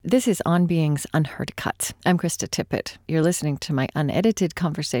This is On Being's Unheard Cut. I'm Krista Tippett. You're listening to my unedited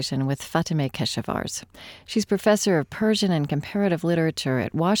conversation with Fatemeh Keshavarz. She's professor of Persian and comparative literature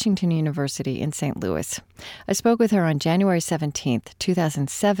at Washington University in St. Louis. I spoke with her on January 17th,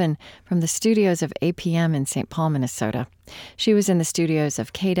 2007, from the studios of APM in St. Paul, Minnesota. She was in the studios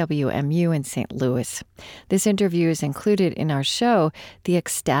of KWMU in St. Louis. This interview is included in our show, The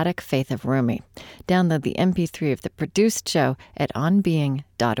Ecstatic Faith of Rumi. Download the MP3 of the produced show at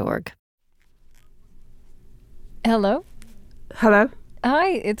onbeing.org. Hello? Hello? Hi,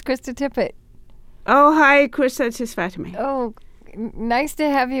 it's Krista Tippett. Oh, hi, Krista. This is Fatemeh. Oh, nice to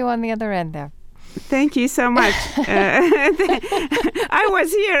have you on the other end there. Thank you so much. I was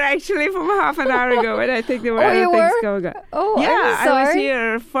here actually from half an hour ago, but I think there were other things going on. Oh, yeah, I'm sorry. I was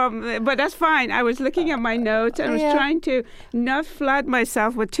here but that's fine. I was looking at my notes and I was trying to not flood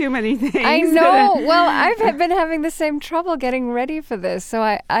myself with too many things. I know. Well, I've been having the same trouble getting ready for this, so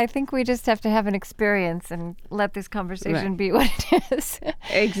I think we just have to have an experience and let this conversation be what it is.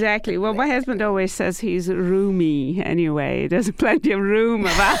 Exactly. Well, my husband always says he's roomy anyway. There's plenty of room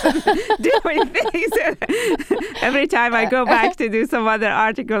about doing things. Every time I go back to do some other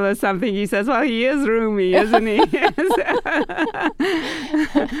article or something, he says, well, he is roomy, isn't he?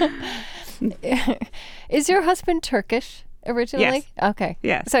 Is your husband Turkish originally? Yes. Okay.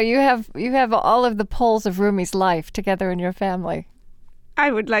 Yes. So you have all of the poles of Rumi's life together in your family. I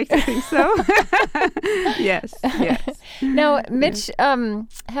would like to think so. Yes. Now, Mitch,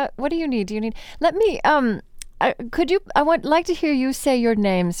 what do you need? Let me... I would like to hear you say your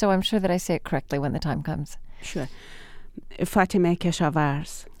name, so I'm sure that I say it correctly when the time comes. Sure. Fatemeh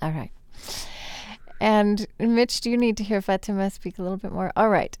Keshavarz. All right. And Mitch, do you need to hear Fatemeh speak a little bit more? All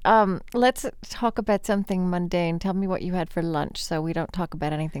right. Let's talk about something mundane. Tell me what you had for lunch, so we don't talk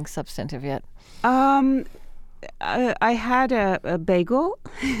about anything substantive yet. I had a bagel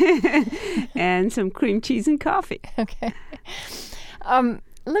and some cream cheese and coffee. Okay. Let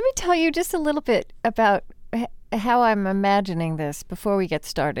me tell you just a little bit about how I'm imagining this before we get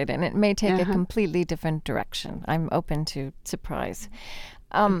started, and it may take a completely different direction. I'm open to surprise.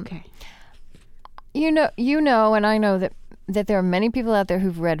 Okay. You know, and I know that there are many people out there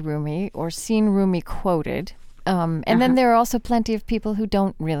who've read Rumi or seen Rumi quoted, and then there are also plenty of people who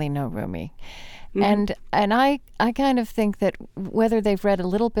don't really know Rumi. Mm-hmm. And I kind of think that whether they've read a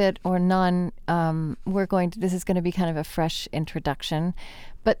little bit or none, this is going to be kind of a fresh introduction.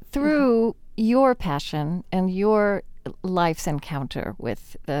 But through your passion and your life's encounter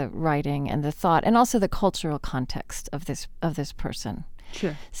with the writing and the thought, and also the cultural context of this person.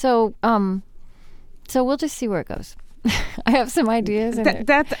 Sure. So we'll just see where it goes. I have some ideas.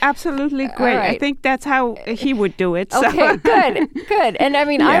 That's absolutely great. Right. I think that's how he would do it. So. Okay, good. And I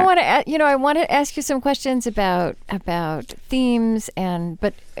mean, I want to ask you some questions about themes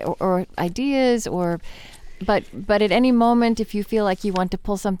or ideas but at any moment, if you feel like you want to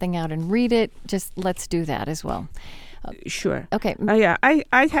pull something out and read it, just let's do that as well. Sure. Okay.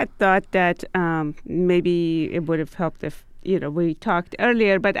 I had thought that maybe it would have helped if we talked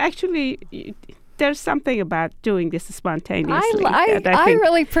earlier, but actually. There's something about doing this spontaneously. I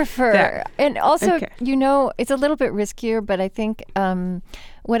really prefer. And also, it's a little bit riskier, but I think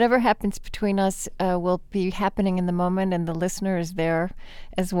whatever happens between us will be happening in the moment, and the listener is there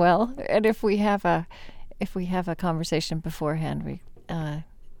as well. And if we have a conversation beforehand,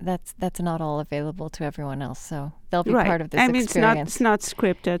 that's not all available to everyone else. So they'll be part of this experience. It's not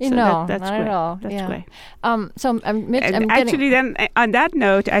scripted. So that's not great. At all. That's great. Mitch, on that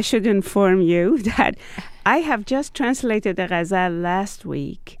note, I should inform you that I have just translated the ghazal last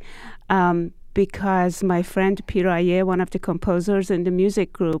week because my friend Piraye, one of the composers in the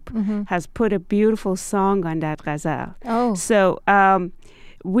music group, has put a beautiful song on that ghazal. Oh. So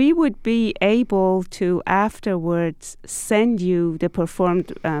we would be able to afterwards send you the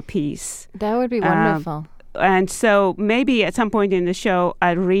performed piece. That would be wonderful. And so maybe at some point in the show,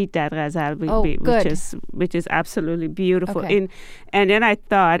 I'll read that ghazal, which is absolutely beautiful. Okay. And then I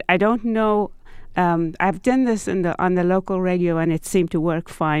thought, I don't know, I've done this on the local radio, and it seemed to work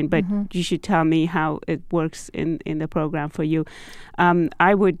fine. But you should tell me how it works in the program for you.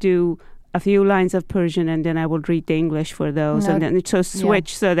 I would do a few lines of Persian, and then I would read the English for those, and then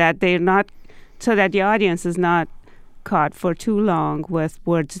switch so that the audience is not caught for too long with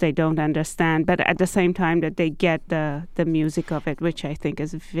words they don't understand, but at the same time that they get the music of it, which I think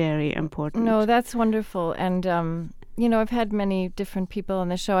is very important. No, that's wonderful. And I've had many different people on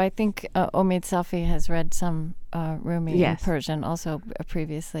the show. I think Omid Safi has read some Rumi in Persian also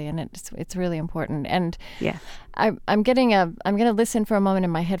previously, and it's really important. And I'm going to listen for a moment in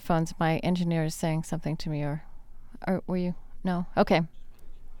my headphones. My engineer is saying something to me, or were you? No? Okay.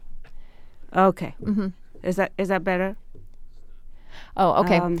 Okay. Mm-hmm. Is that better? Oh,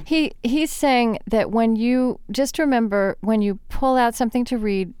 okay. He's saying that when you pull out something to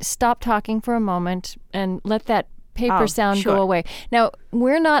read, stop talking for a moment and let that paper sound go away. Now,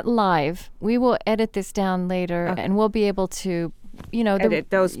 we're not live. We will edit this down later, and we'll be able to, edit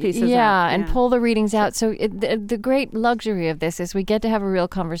those pieces out. Yeah, and pull the readings out. So the great luxury of this is we get to have a real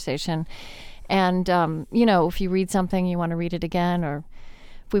conversation. And, if you read something, you want to read it again, or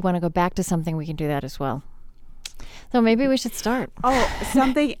if we want to go back to something, we can do that as well. So maybe we should start. Oh,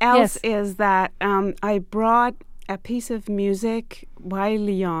 something else Yes. is that I brought a piece of music by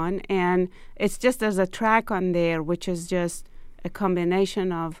Leon, and it's just there's a track on there which is just a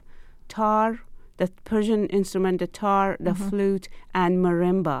combination of tar, the Persian instrument, the tar, the flute, and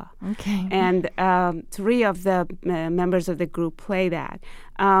marimba. Okay. And 3 of the members of the group play that.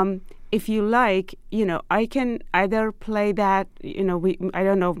 If you like, I can either play that, I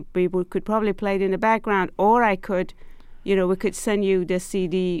don't know, we could probably play it in the background, or I could, we could send you the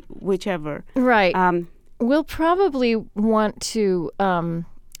CD, whichever. Right. We'll probably want to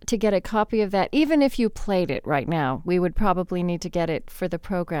get a copy of that. Even if you played it right now, we would probably need to get it for the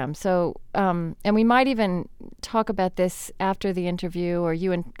program. So, and we might even talk about this after the interview, or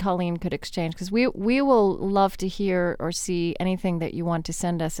you and Colleen could exchange, because we will love to hear or see anything that you want to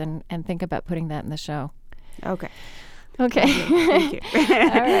send us, and think about putting that in the show. Okay. Thank you.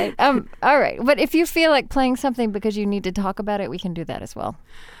 All right. All right. But if you feel like playing something because you need to talk about it, we can do that as well.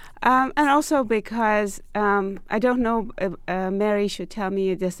 And also because I don't know, Mary should tell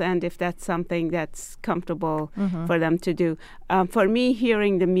me at this end if that's something that's comfortable for them to do. For me,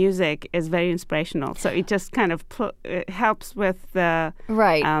 hearing the music is very inspirational, so it just kind of it helps with the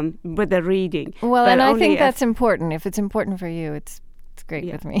with the reading. Well, but and I think that's important. If it's important for you, it's great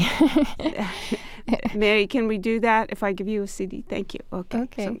with me. Mary, can we do that if I give you a CD? Thank you.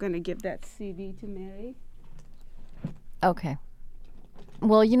 Okay. So I'm going to give that CD to Mary. Okay.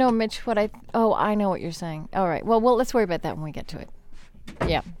 Well, Mitch, I know what you're saying. All right. Well, let's worry about that when we get to it.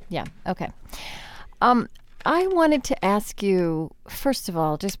 Yeah. Okay. I wanted to ask you, first of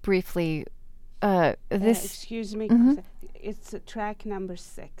all, just briefly, this... excuse me. It's track number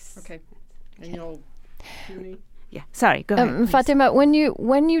 6. Okay. And you'll hear me? Yeah. Sorry, go ahead. Fatemeh,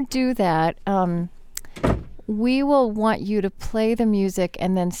 when you do that, we will want you to play the music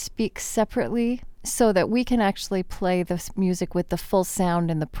and then speak separately, so that we can actually play the music with the full sound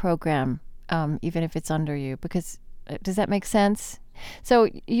in the program, even if it's under you. Because, does that make sense? So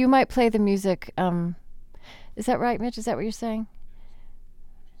you might play the music. Is that right, Mitch? Is that what you're saying?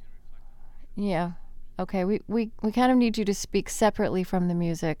 Yeah. Okay. We kind of need you to speak separately from the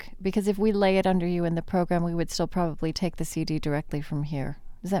music, because if we lay it under you in the program, we would still probably take the CD directly from here.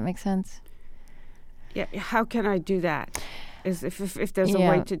 Does that make sense? Yeah. How can I do that? If there's a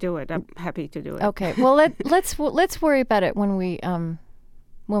way to do it, I'm happy to do it. Okay. Well, let's worry about it when we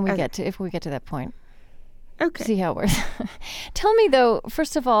get to that point. Okay. See how it works. Tell me though,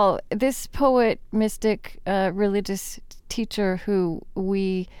 first of all, this poet, mystic, religious teacher who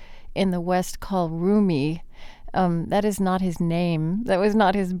we in the West call Rumi, that is not his name. That was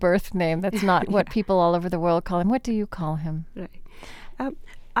not his birth name. That's not what people all over the world call him. What do you call him? Right.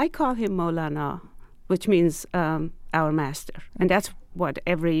 I call him Maulana, which means our master. And that's what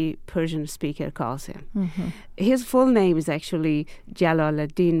every Persian speaker calls him. His full name is actually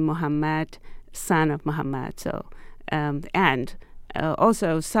Jalaluddin Muhammad, son of Muhammad. So, and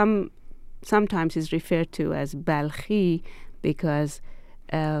also sometimes he's referred to as Balkhi, because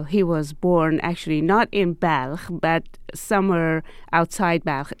he was born actually not in Balkh, but somewhere outside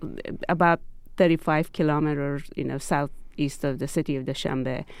Balkh, about 35 kilometers, southeast of the city of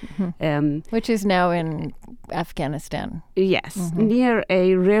Dushanbe. Which is now in Afghanistan. Yes, near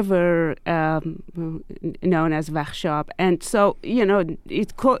a river known as Vakhshab. And so,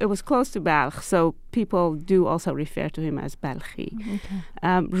 it was close to Balkh, so people do also refer to him as Balkhi.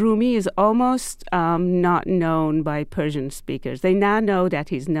 Rumi is almost not known by Persian speakers. They now know that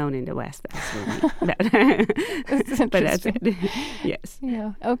he's known in the West as Rumi. That's interesting. Yes.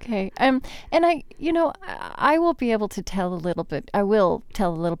 Yeah. Okay. And I will be able to tell a little bit. I will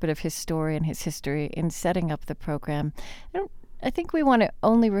tell a little bit of his story and his history in setting up the program. I think we want to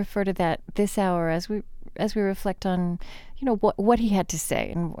only refer to that this hour as we reflect on, what he had to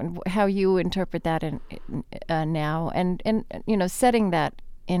say and how you interpret that now, and setting that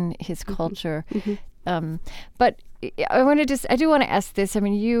in his culture. But I do want to ask this. I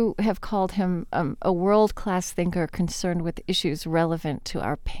mean, you have called him a world-class thinker concerned with issues relevant to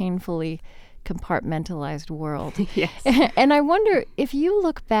our painfully compartmentalized world. Yes. And I wonder if you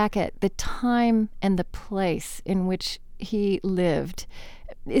look back at the time and the place in which he lived,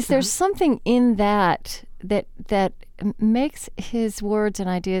 is there something in that makes his words and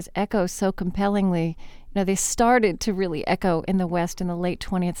ideas echo so compellingly? They started to really echo in the West in the late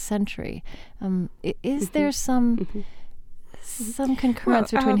 20th century. Is there some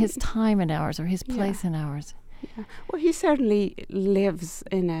concurrence between his time and ours, or his place in ours? Yeah. Well, he certainly lives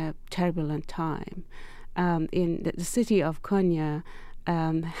in a turbulent time. In the city of Konya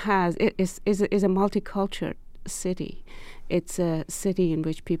is a multicultural city. It's a city in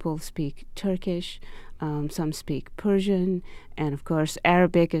which people speak Turkish, some speak Persian, and of course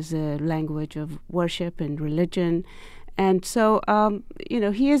Arabic is a language of worship and religion. And so,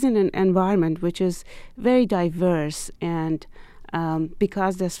 he is in an environment which is very diverse, and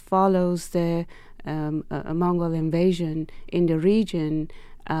because this follows the Mongol invasion in the region,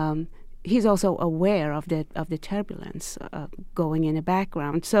 he's also aware of the turbulence going in the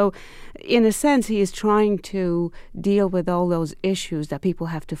background. So, in a sense, he is trying to deal with all those issues that people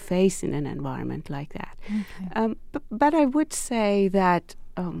have to face in an environment like that. Okay. But I would say that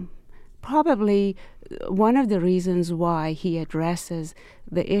probably one of the reasons why he addresses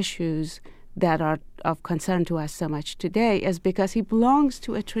the issues that are of concern to us so much today is because he belongs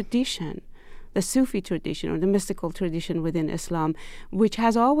to a tradition, the Sufi tradition or the mystical tradition within Islam, which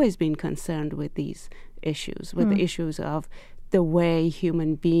has always been concerned with these issues, with the issues of the way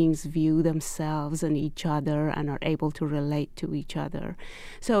human beings view themselves and each other and are able to relate to each other.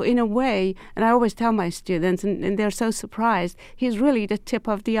 So in a way, and I always tell my students, and they're so surprised, he's really the tip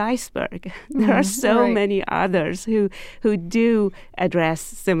of the iceberg. There are so many others who do address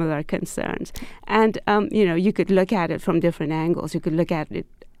similar concerns. And, you could look at it from different angles. You could look at it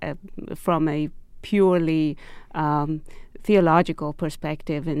from a purely theological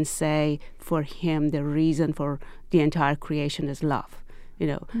perspective and say, for him, the reason for the entire creation is love.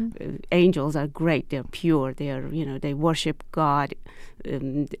 Angels are great. They're pure. They worship God.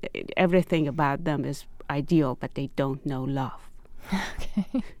 Everything about them is ideal, but they don't know love.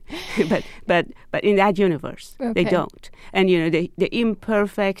 Okay. but in that universe, they don't. And the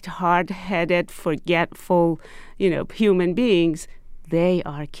imperfect, hard-headed, forgetful, human beings, they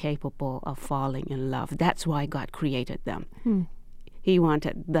are capable of falling in love. That's why God created them. He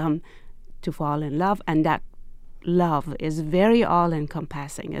wanted them to fall in love, and that love is very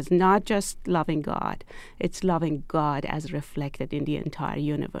all-encompassing. It's not just loving God. It's loving God as reflected in the entire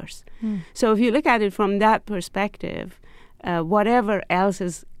universe. So if you look at it from that perspective, whatever else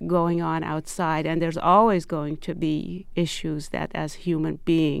is going on outside, and there's always going to be issues that as human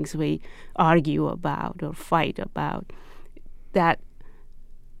beings we argue about or fight about, that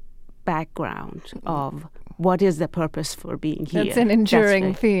background of what is the purpose for being here. That's an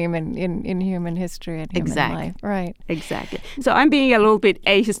enduring theme in human history and human life. Right. Exactly. So I'm being a little bit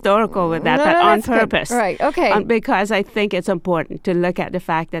ahistorical with that, but on purpose. Good. Right, okay. Because I think it's important to look at the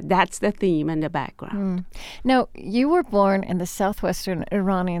fact that that's the theme in the background. Now, you were born in the southwestern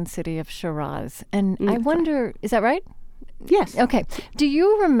Iranian city of Shiraz, and I wonder, is that right? Yes. Okay. Do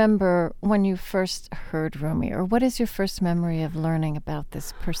you remember when you first heard Rumi, or what is your first memory of learning about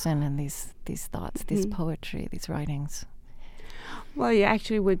this person and these thoughts, these poetry, these writings? Well, it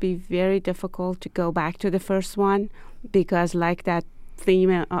actually would be very difficult to go back to the first one because, like that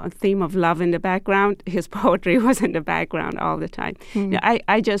theme of love in the background, his poetry was in the background all the time.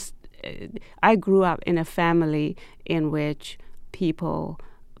 I grew up in a family in which people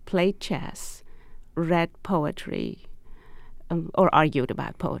played chess, read poetry, or argued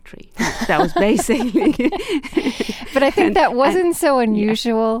about poetry. That was basically. But I think that wasn't so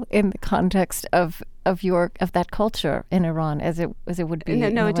unusual in the context of that culture in Iran as it would be.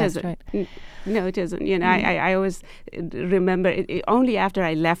 No, it isn't. Right? No, it isn't. I always remember only after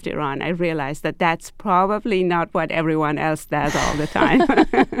I left Iran I realized that that's probably not what everyone else does all the time.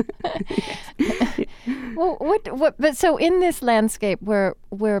 Well, but so in this landscape where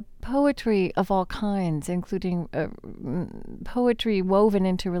poetry of all kinds, including poetry woven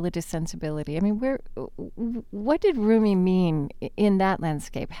into religious sensibility, I mean, what did Rumi mean in that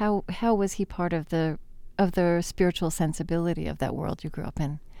landscape? How was he part of the spiritual sensibility of that world you grew up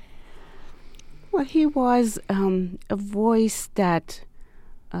in? Well, he was a voice that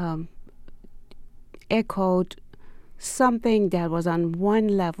echoed something that was on one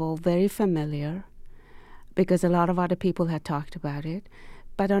level very familiar, because a lot of other people had talked about it.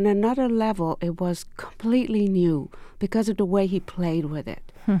 But on another level, it was completely new because of the way he played with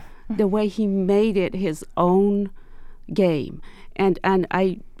it, the way he made it his own game. And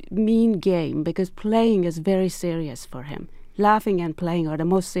I mean game because playing is very serious for him. Laughing and playing are the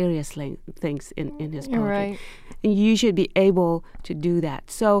most serious things in his poetry. Right. And you should be able to do that.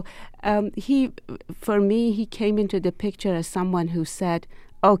 So for me, he came into the picture as someone who said,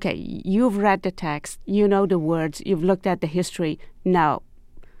 okay, you've read the text, you know the words, you've looked at the history, now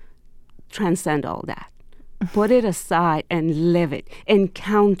transcend all that. Put it aside and live it,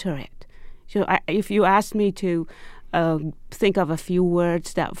 encounter it. So if you ask me to think of a few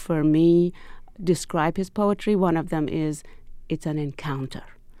words that for me describe his poetry, one of them is it's an encounter.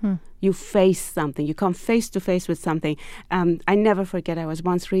 You face something. You come face to face with something. I never forget, I was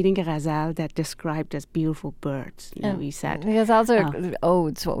once reading a ghazal that described as beautiful birds. You know, he said, the ghazals are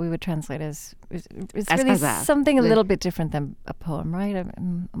odes, what we would translate as it's as really ghazal. something a little bit different than a poem, right?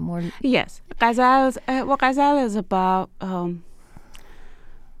 More. Yes. Ghazals, ghazal is about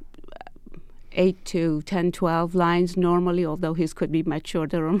 8 to 10, 12 lines normally, although his could be much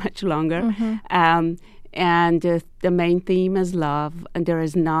shorter or much longer. And the main theme is love, and there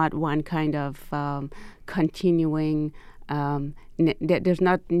is not one kind of continuing, there's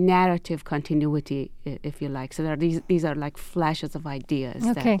not narrative continuity, if you like. So there are these are like flashes of ideas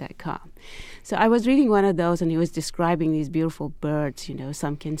that come. So I was reading one of those, and he was describing these beautiful birds, you know,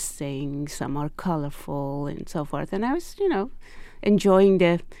 some can sing, some are colorful, and so forth. And I was, you know, enjoying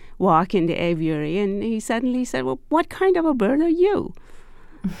the walk in the aviary, and he suddenly said, well, what kind of a bird are you?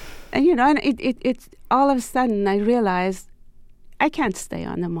 And, you know, and it's all of a sudden I realized I can't stay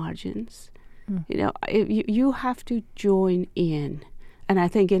on the margins. You know, you have to join in. And I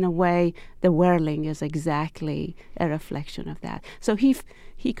think in a way the whirling is exactly a reflection of that. So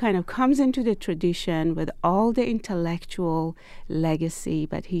he kind of comes into the tradition with all the intellectual legacy,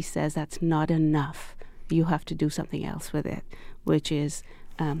 but he says that's not enough. You have to do something else with it, which is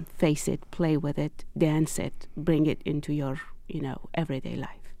face it, play with it, dance it, bring it into your, you know, everyday life.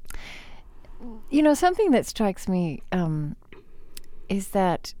 You know, something that strikes me is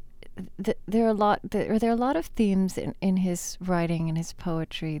that there are a lot of themes in his writing and his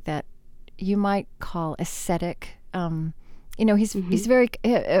poetry that you might call ascetic. You know, he's very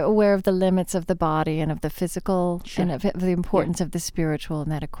aware of the limits of the body and of the physical, and of the importance of the spiritual in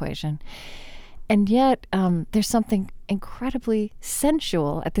that equation. And yet, there's something incredibly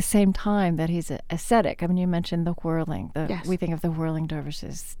sensual at the same time that he's ascetic. I mean, you mentioned the whirling. We think of the whirling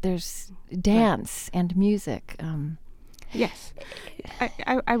dervishes. There's dance and music. Yes.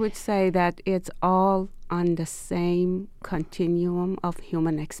 I would say that it's all on the same continuum of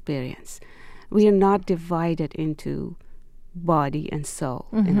human experience. We are not divided into body and soul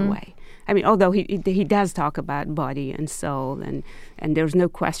in a way. I mean, although he does talk about body and soul, and there's no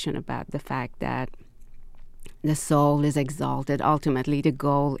question about the fact that the soul is exalted. Ultimately, the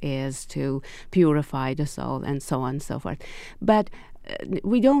goal is to purify the soul and so on and so forth. But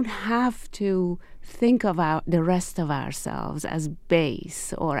we don't have to think of the rest of ourselves as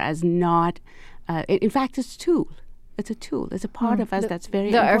base or as not. In fact, it's a tool. It's a tool. It's a part of us that's very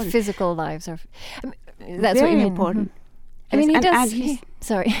important. Our physical lives are. That's very what you mean. important. I mean, he does.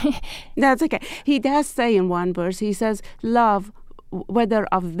 Sorry. That's okay. He does say in one verse, he says, love, whether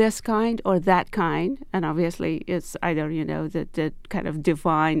of this kind or that kind, and obviously it's either, you know, the kind of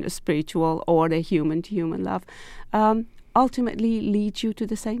divine, spiritual, or the human-to-human love, ultimately leads you to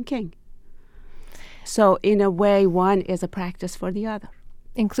the same king. So in a way, one is a practice for the other.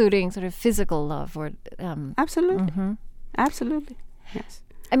 Including sort of physical love. Or Absolutely. Absolutely, yes.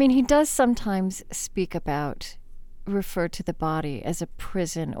 I mean, he does sometimes refer to the body as a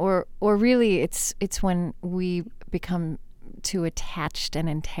prison, or really it's when we become too attached and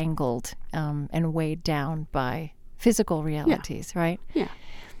entangled and weighed down by physical realities, right? Yeah.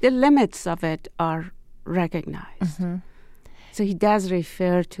 The limits of it are recognized. So he does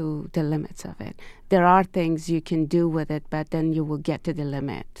refer to the limits of it. There are things you can do with it, but then you will get to the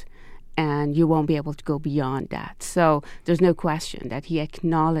limit and you won't be able to go beyond that. So there's no question that he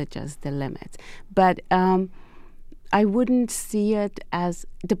acknowledges the limits. But I wouldn't see it as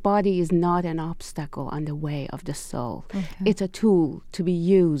the body is not an obstacle on the way of the soul. It's a tool to be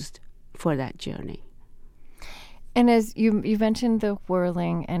used for that journey. And as you mentioned the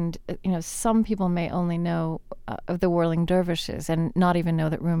whirling, and you know, some people may only know of the whirling dervishes and not even know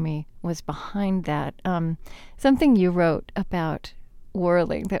that Rumi was behind that. Something you wrote about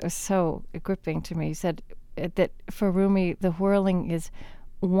whirling that was so gripping to me. You said that for Rumi, the whirling is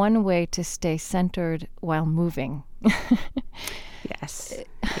one way to stay centered while moving. Yes.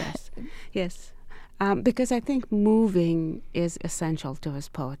 Because I think moving is essential to his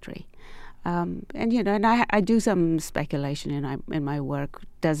poetry. And you know, and I do some speculation in my work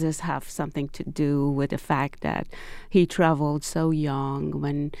does this have something to do with the fact that he traveled so young?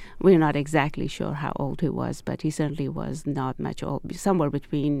 When we're not exactly sure how old he was, but he certainly was not much old, somewhere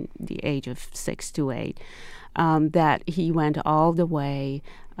between the age of 6 to 8. That he went all the way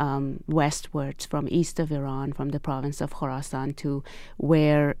westwards from east of Iran, from the province of Khorasan to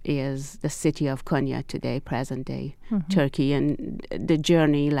where is the city of Konya today, present-day Turkey. And the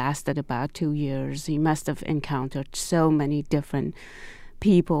journey lasted about 2 years. He must have encountered so many different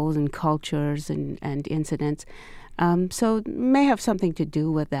peoples and cultures and incidents. So it may have something to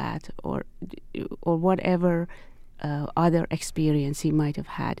do with that or whatever other experience he might have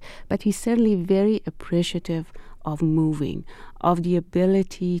had. But he's certainly very appreciative of moving, of the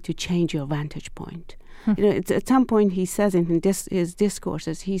ability to change your vantage point. It's at some point he says in his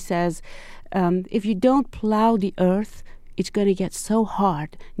discourses, he says, if you don't plow the earth, it's going to get so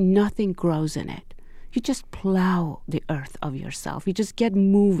hard, nothing grows in it. You just plow the earth of yourself. You just get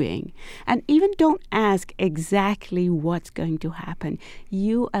moving. And even don't ask exactly what's going to happen.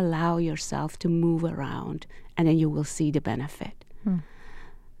 You allow yourself to move around, and then you will see the benefit.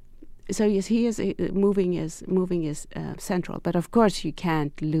 So yes, he is moving is central. But of course, you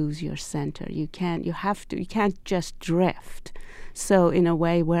can't lose your center. You can't just drift. So in a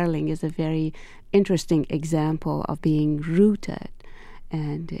way, whirling is a very interesting example of being rooted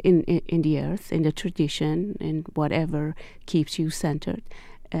and in the earth, in the tradition, in whatever keeps you centered,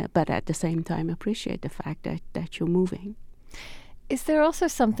 but at the same time appreciate the fact that you're moving. Is there also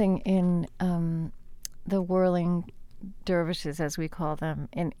something in the whirling dervishes, as we call them,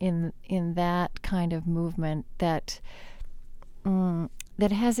 in that kind of movement that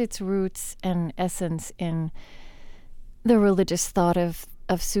has its roots and essence in the religious thought of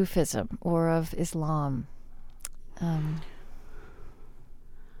Sufism or of Islam?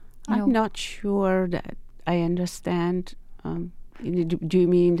 I'm not sure that I understand. Do you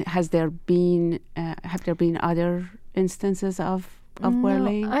mean have there been other instances of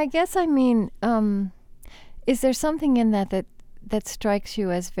whirling? No, I guess I mean, is there something in that strikes you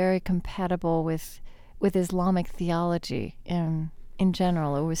as very compatible with Islamic theology in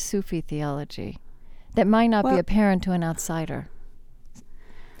general, or with Sufi theology, that might not be apparent to an outsider?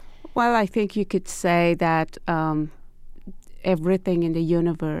 Well, I think you could say that everything in the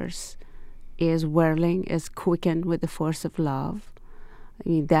universe is whirling, is quickened with the force of love. I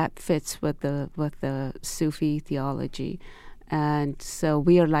mean, that fits with the Sufi theology, and so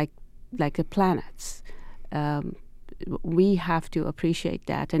we are like the planets. We have to appreciate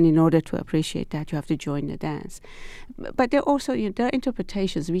that, and in order to appreciate that, you have to join the dance. But there are also there are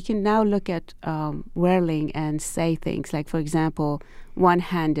interpretations. We can now look at whirling and say things like, for example, one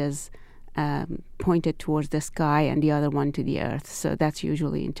hand is pointed towards the sky and the other one to the earth. So that's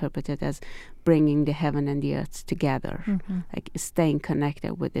usually interpreted as bringing the heaven and the earth together, like staying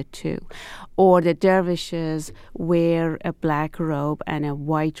connected with the two. Or the dervishes wear a black robe and a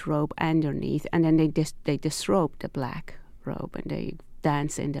white robe underneath, and then they disrobe the black robe and they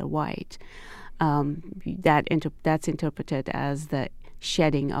dance in their white. That's interpreted as the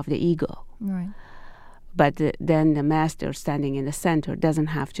shedding of the ego. Right. But then the master standing in the center doesn't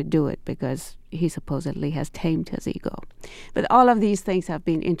have to do it because he supposedly has tamed his ego. But all of these things have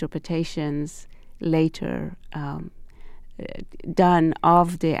been interpretations later done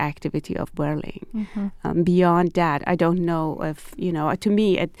of the activity of whirling. Beyond that, I don't know if, to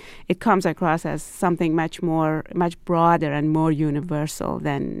me it comes across as something much broader and more universal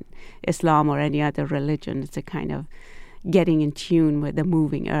than Islam or any other religion. It's a kind of getting in tune with the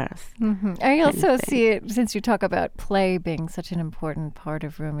moving earth. I also see it, since you talk about play being such an important part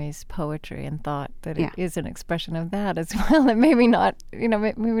of Rumi's poetry and thought, that it is an expression of that as well. And maybe not,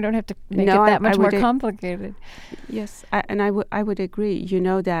 maybe we don't have to make it that much more complicated. Yes, I would agree.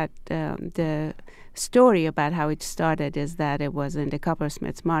 That the story about how it started is that it was in the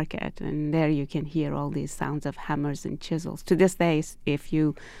coppersmith's market, and there you can hear all these sounds of hammers and chisels. To this day, if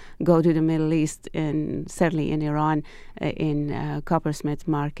you go to the Middle East, and certainly in Iran, in coppersmith's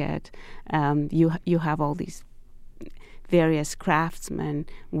market, you have all these various craftsmen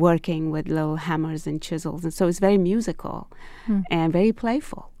working with little hammers and chisels, and so it's very musical and very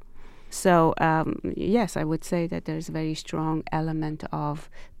playful. So, yes, I would say that there's a very strong element of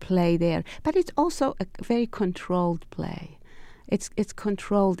play there. But it's also a very controlled play. It's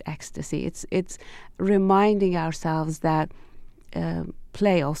controlled ecstasy. It's reminding ourselves that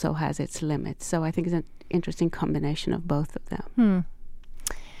play also has its limits. So I think it's an interesting combination of both of them.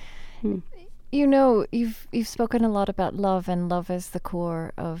 You've spoken a lot about love, and love is the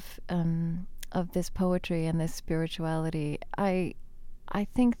core of this poetry and this spirituality. I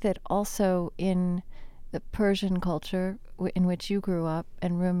think that also in the Persian culture, in which you grew up,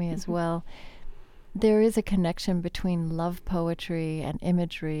 and Rumi as well, there is a connection between love poetry and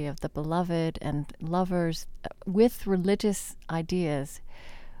imagery of the beloved and lovers with religious ideas,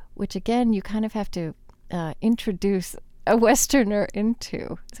 which again you kind of have to introduce a Westerner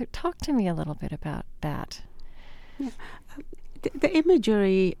into. So talk to me a little bit about that. Yeah. The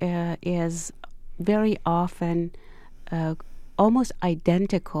imagery is very often almost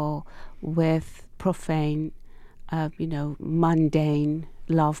identical with profane, mundane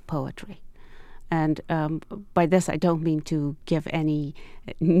love poetry. And by this, I don't mean to give any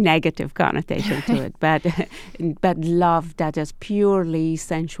negative connotation to it, but love that is purely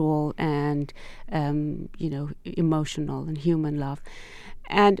sensual and, emotional and human love.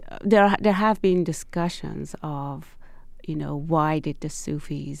 And there have been discussions of, why did the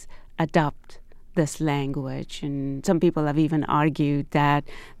Sufis adopt this language? And some people have even argued that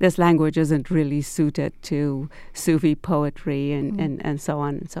this language isn't really suited to Sufi poetry and so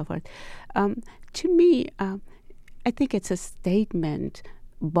on and so forth. To me, I think it's a statement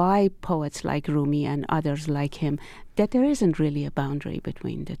by poets like Rumi and others like him that there isn't really a boundary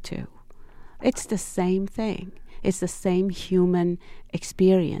between the two. It's the same thing. It's the same human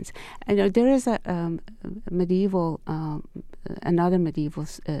experience. There is another medieval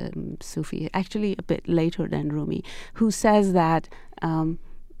Sufi, actually a bit later than Rumi, who says that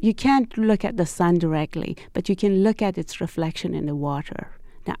you can't look at the sun directly, but you can look at its reflection in the water.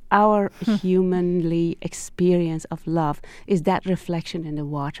 Now, our humanly experience of love is that reflection in the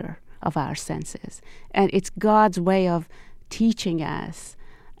water of our senses. And it's God's way of teaching us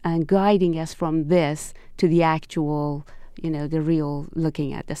and guiding us from this to the actual, the real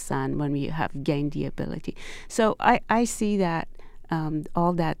looking at the sun when we have gained the ability. So I see that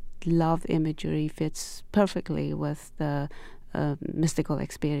all that love imagery fits perfectly with the mystical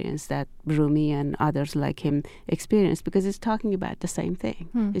experience that Rumi and others like him experienced, because it's talking about the same thing.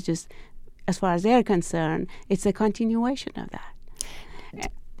 It's just, as far as they're concerned, it's a continuation of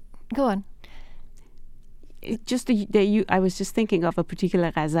that. Go on. I was just thinking of a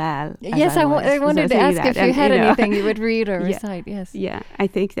particular ghazal. Yes, I wanted to ask if you had anything you would read or recite. Yes. Yeah, I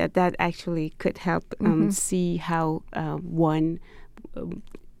think that actually could help see how one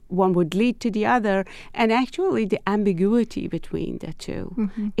would lead to the other, and actually the ambiguity between the two.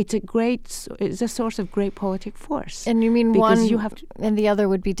 It's a source of great poetic force. And you mean one, and the other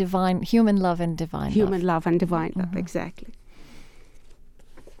would be divine, human love and divine love. Human love and divine love, exactly.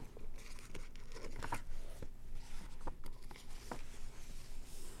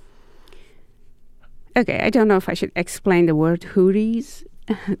 Okay, I don't know if I should explain the word houris,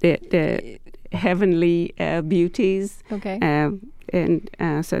 the heavenly beauties. Okay.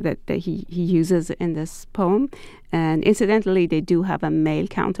 So that he uses in this poem. And incidentally, they do have a male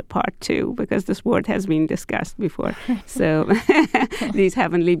counterpart too, because this word has been discussed before. So these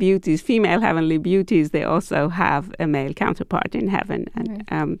heavenly beauties, female heavenly beauties, they also have a male counterpart in heaven.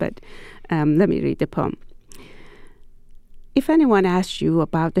 And, but let me read the poem. If anyone asks you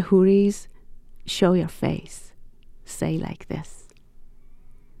about the houris, show your face. Say like this.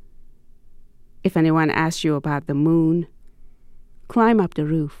 If anyone asks you about the moon, climb up the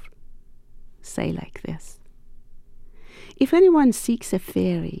roof. Say like this. If anyone seeks a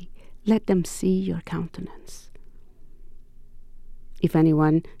fairy, let them see your countenance. If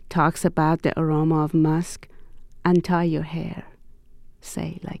anyone talks about the aroma of musk, untie your hair.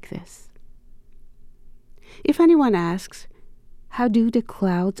 Say like this. If anyone asks, how do the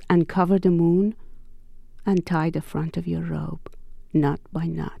clouds uncover the moon? Untie the front of your robe, knot by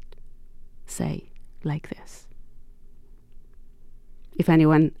knot. Say like this. If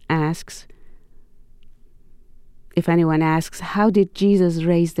anyone asks, how did Jesus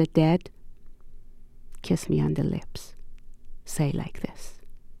raise the dead? Kiss me on the lips. Say like this.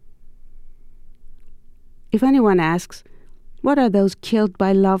 If anyone asks, what are those killed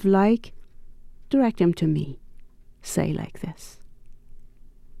by love like? Direct them to me. Say like this.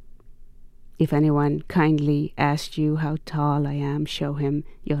 If anyone kindly asks you how tall I am, show him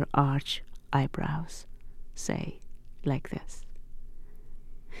your arch eyebrows. Say like this.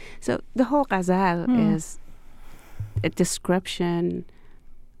 So the whole ghazal is a description.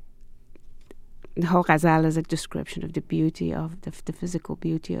 The whole ghazal is a description of the beauty of the physical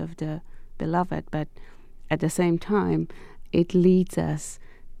beauty of the beloved, but at the same time, it leads us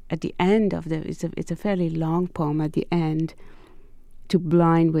at the end of it's a fairly long poem at the end, to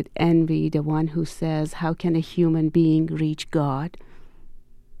blind with envy the one who says, how can a human being reach God?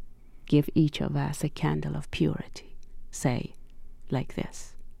 Give each of us a candle of purity. Say like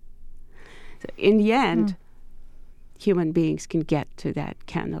this. So in the end, human beings can get to that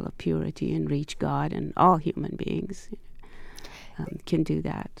candle of purity and reach God, and all human beings. can do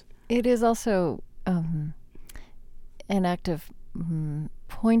that. It is also an act of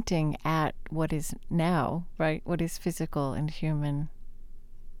pointing at what is now, right? What is physical and human,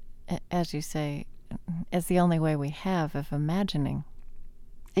 as you say, as the only way we have of imagining.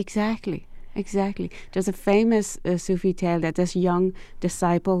 Exactly. There's a famous Sufi tale that this young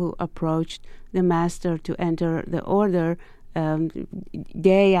disciple who approached the master to enter the order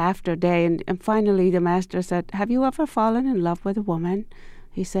day after day, and finally the master said, "Have you ever fallen in love with a woman?"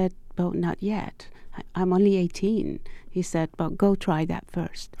 He said, "Well, not yet. I'm only 18. He said, "Well, go try that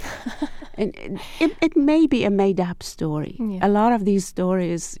first." And it may be a made-up story. Yeah. A lot of these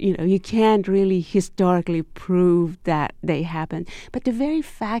stories, you can't really historically prove that they happened. But the very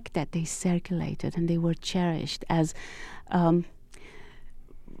fact that they circulated and they were cherished as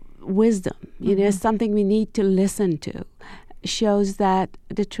wisdom, something we need to listen to, shows that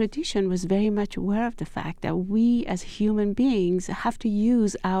the tradition was very much aware of the fact that we as human beings have to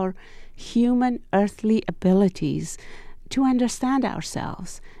use our human earthly abilities to understand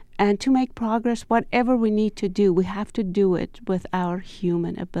ourselves and to make progress. Whatever we need to do, we have to do it with our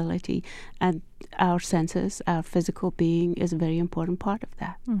human ability, and our senses, our physical being is a very important part of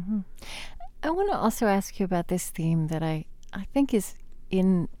that. Mm-hmm. I want to also ask you about this theme that I think is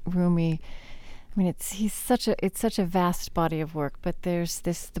in Rumi. I mean, it's such a vast body of work, but there's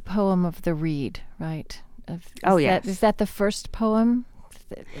the poem of the reed, right? Yes. Is that the first poem?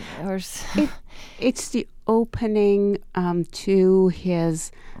 It's the opening to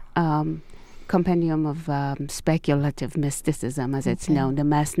his compendium of speculative mysticism, as it's known, the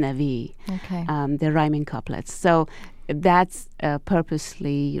Masnavi, the rhyming couplets. So that's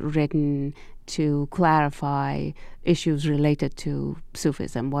purposely written to clarify issues related to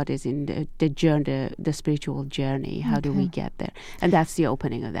Sufism, what is in the journey, the spiritual journey, how do we get there? And that's the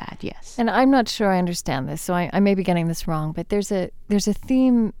opening of that, yes. And I'm not sure I understand this, so I may be getting this wrong, but there's a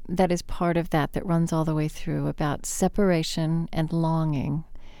theme that is part of that runs all the way through about separation and longing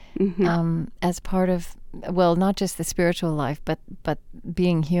as part of, well, not just the spiritual life, but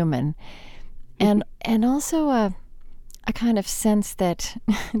being human. And also a kind of sense that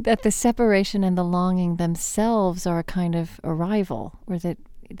the separation and the longing themselves are a kind of arrival, or that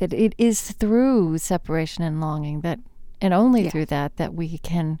it is through separation and longing and only through that we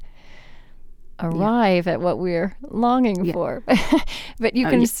can arrive at what we're longing for. But you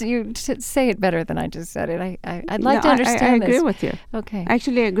can you say it better than I just said it. I'd like to understand this. I agree with you. Okay. I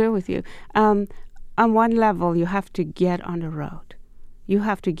actually agree with you. On one level, you have to get on the road. You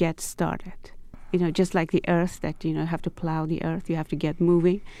have to get started. Just like the earth, that, have to plow the earth, you have to get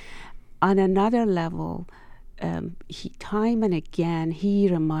moving. On another level, time and again, he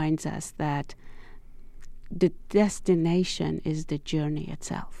reminds us that the destination is the journey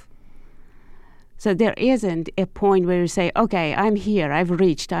itself. So there isn't a point where you say, okay, I'm here, I've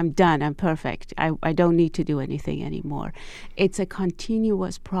reached, I'm done, I'm perfect, I don't need to do anything anymore. It's a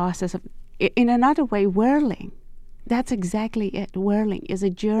continuous process of, in another way, whirling. That's exactly it. Whirling is a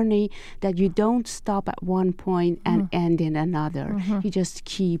journey that you don't stop at one point and end in another. You just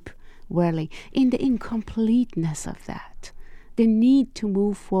keep whirling. In the incompleteness of that, the need to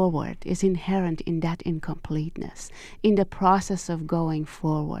move forward is inherent in that incompleteness. In the process of going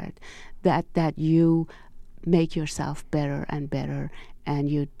forward, that you make yourself better and better,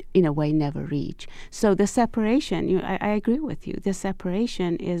 and you, in a way, never reach. So the separation, I agree with you. The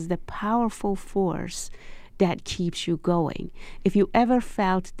separation is the powerful force that keeps you going. If you ever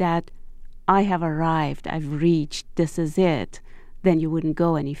felt that I have arrived, I've reached, this is it, then you wouldn't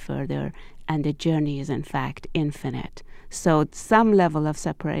go any further, and the journey is in fact infinite. So some level of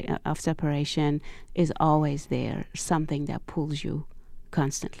separation is always there, something that pulls you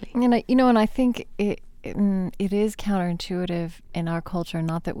constantly. And I think it is counterintuitive in our culture,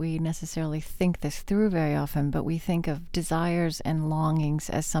 not that we necessarily think this through very often, but we think of desires and longings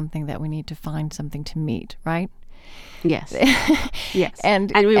as something that we need to find something to meet, right? Yes. Yes.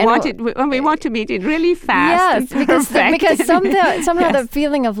 And we want it when we want to meet it really fast. Yes, because somehow the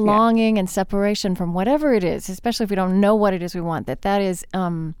feeling of longing and separation from whatever it is, especially if we don't know what it is we want, that is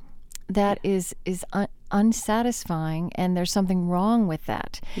unsatisfying, and there's something wrong with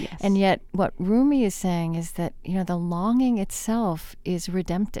that. Yes. And yet what Rumi is saying is that, the longing itself is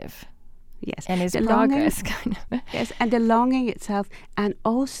redemptive. Yes. And is progress, kind of. Yes, and the longing itself, and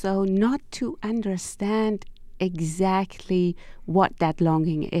also not to understand exactly what that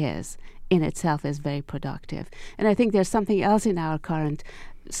longing is in itself is very productive. And I think there's something else in our current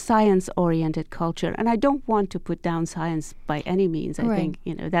science-oriented culture, and I don't want to put down science by any means. I think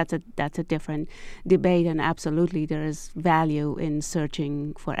that's a different debate, and absolutely there is value in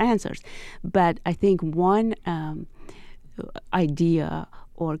searching for answers. But I think one idea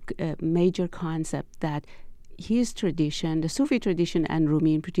or major concept that his tradition, the Sufi tradition, and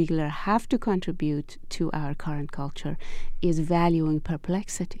Rumi in particular, have to contribute to our current culture is valuing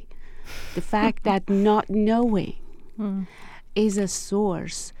perplexity. The fact that not knowing is a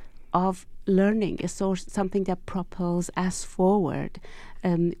source of learning, a source, something that propels us forward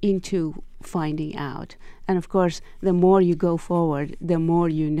into finding out. And of course, the more you go forward, the more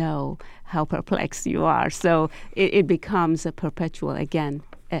you know how perplexed you are. So it becomes a perpetual, again,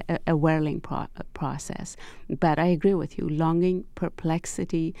 a whirling process. But I agree with you. Longing,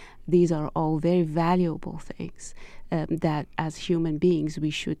 perplexity, these are all very valuable things that as human beings we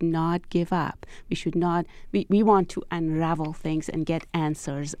should not give up. We should not, we want to unravel things and get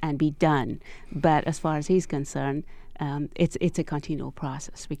answers and be done. But as far as he's concerned, it's a continual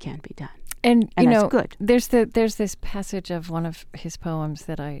process. We can't be done. And you that's know, good. There's this passage of one of his poems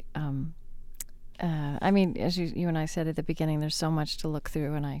that I mean, as you and I said at the beginning, there's so much to look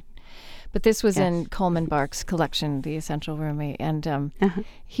through, but this was in Coleman Barks' collection, The Essential Rumi, and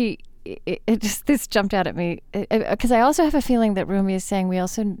this jumped out at me because I also have a feeling that Rumi is saying we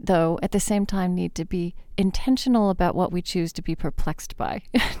also, though, at the same time need to be intentional about what we choose to be perplexed by.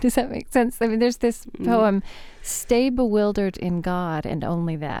 Does that make sense? I mean, there's this poem, "Stay bewildered in God and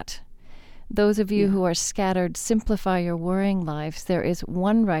only that. Those of you who are scattered, simplify your worrying lives. There is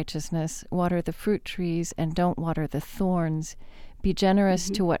one righteousness. Water the fruit trees and don't water the thorns. Be generous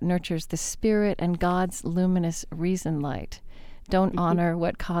to what nurtures the spirit and God's luminous reason light. Don't honor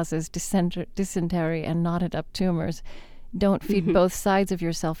what causes dysentery and knotted up tumors. Don't feed both sides of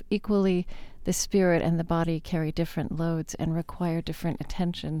yourself equally. The spirit and the body carry different loads and require different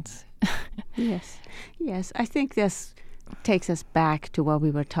attentions." Yes. I think this takes us back to what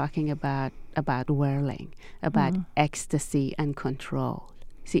we were talking about whirling, about ecstasy and control.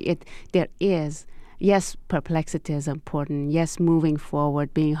 See, there is, yes, perplexity is important. Yes, moving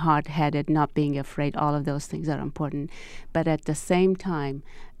forward, being hard-headed, not being afraid, all of those things are important. But at the same time,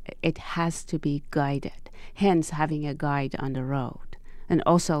 it has to be guided. Hence, having a guide on the road. And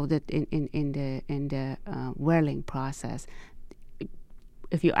also that in the whirling process,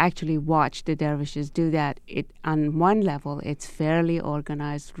 if you actually watch the dervishes do that, on one level, it's fairly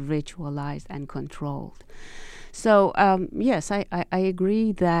organized, ritualized, and controlled. So, yes, I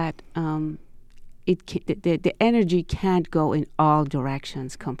agree that the energy can't go in all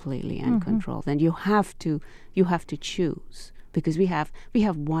directions completely uncontrolled, and you have to choose, because we have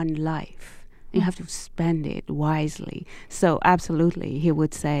one life. You have to spend it wisely. So, absolutely, he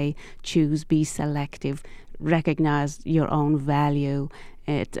would say, choose, be selective, recognize your own value.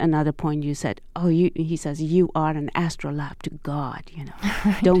 At another point you said, he says, you are an astrolabe to God,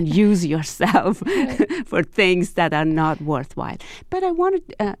 Don't use yourself for things that are not worthwhile. But I want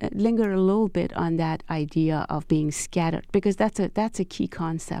to linger a little bit on that idea of being scattered, because that's a key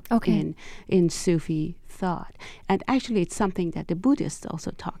concept in Sufi thought. And actually it's something that the Buddhists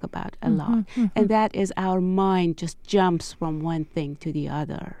also talk about a lot. And that is our mind just jumps from one thing to the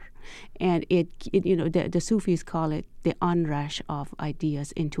other. And the Sufis call it the onrush of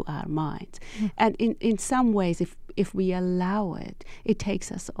ideas into our minds. And in some ways, if we allow it, it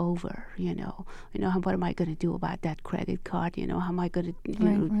takes us over. What am I going to do about that credit card? How am I going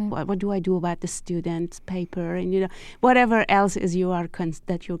to? What do I do about the student's paper? And whatever else is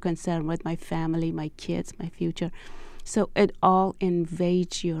that you're concerned with, my family, my kids, my future. So it all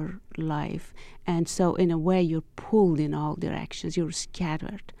invades your life. And so in a way, you're pulled in all directions. You're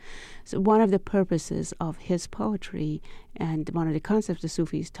scattered. So one of the purposes of his poetry, and one of the concepts the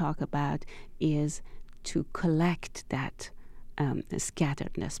Sufis talk about, is to collect that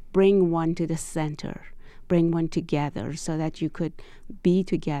scatteredness, bring one to the center, bring one together so that you could be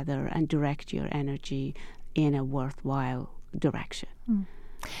together and direct your energy in a worthwhile direction.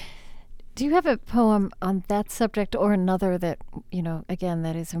 Do you have a poem on that subject, or another that, again,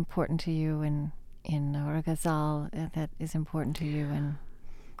 that is important to you or a ghazal that is important to you in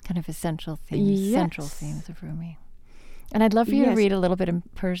kind of essential themes, central themes of Rumi? And I'd love for you to read a little bit in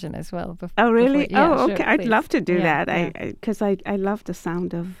Persian as well. Oh, really? Sure, okay. I'd love to do that. Because I love the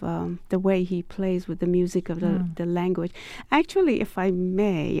sound of the way he plays with the music of the language. Actually, if I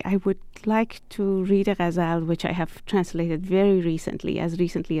may, I would like to read a ghazal which I have translated very recently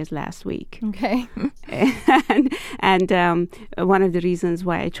as last week. Okay. and one of the reasons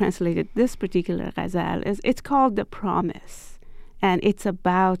why I translated this particular ghazal is it's called The Promise. And it's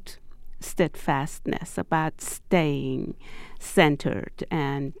about steadfastness, about staying centered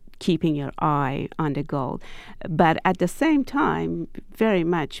and keeping your eye on the goal, but at the same time very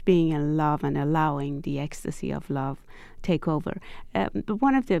much being in love and allowing the ecstasy of love take over. But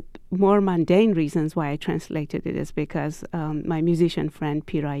one of the more mundane reasons why I translated it is because my musician friend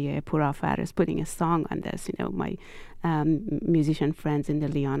Piraye Purafar is putting a song on this. My musician friends in the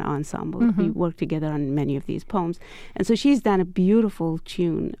Leon Ensemble. We work together on many of these poems. And so she's done a beautiful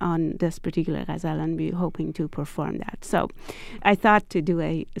tune on this particular ghazal, and we're hoping to perform that. So I thought to do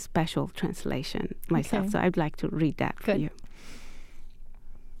a special translation myself. Okay. So I'd like to read that for you.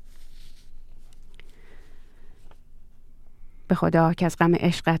 به خدا که از غم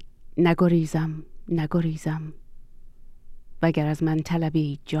عشقت نگریزم وگر از من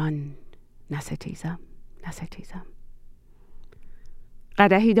طلبی جان نستیزم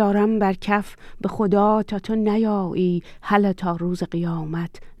قدحی دارم بر کف به خدا تا تو نیایی هله تا روز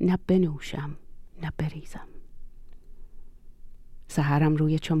قیامت نه بنوشم نه بریزم سحرم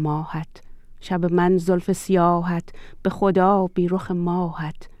روی چو ماهت شب من زلف سیاهت به خدا بی رخ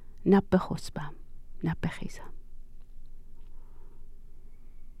ماهت نه بخسبم نه بخیزم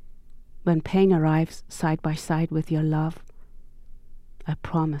When pain arrives side by side with your love, I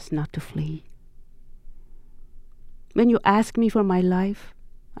promise not to flee. When you ask me for my life,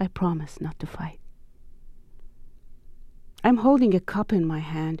 I promise not to fight. I'm holding a cup in my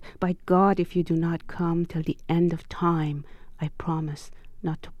hand. By God, if you do not come till the end of time, I promise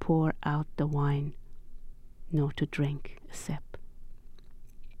not to pour out the wine, nor to drink a sip.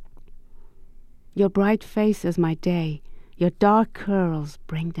 Your bright face is my day. Your dark curls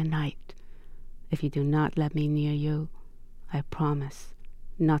bring the night. If you do not let me near you, I promise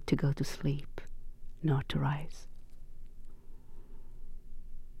not to go to sleep, nor to rise.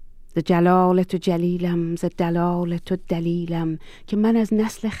 ز جلال تو جلیلم ز دلال تو دلیلم که من از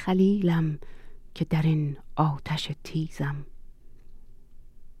نسل خلیلم که در این آتش تیزم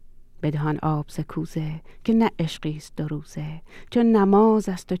بدهان آب ز کوزه که نه عشقیست دو روزه چون نماز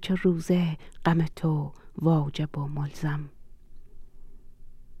است و چه روزه غم تو واجب و ملزم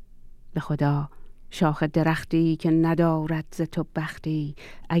به خدا شاخ درختی که ندارد ز تو بختی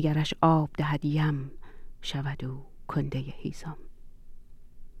اگرش آب دهد یم شود او کنده هیزم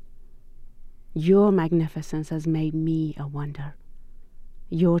Your magnificence has made me a wonder.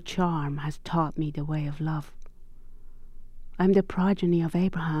 Your charm has taught me the way of love. I'm the progeny of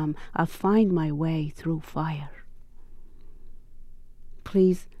Abraham. I'll find my way through fire.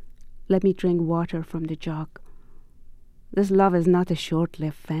 Please, let me drink water from the jug. This love is not a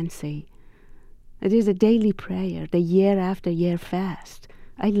short-lived fancy. It is a daily prayer, the year after year fast.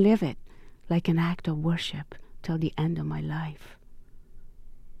 I live it like an act of worship till the end of my life.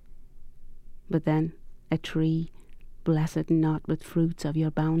 But then a tree, blessed not with fruits of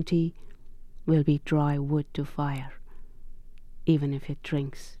your bounty, will be dry wood to fire, even if it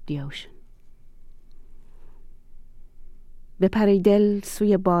drinks the ocean. بپری دل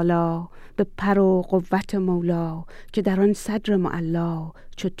سوی بالا به پر و قوت مولا که در آن صدر معلا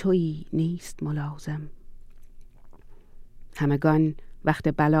چو تویی نیست ملازم همگان وقت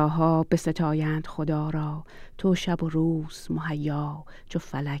بلاها بستایند خدا را تو شب و روز مهیا چو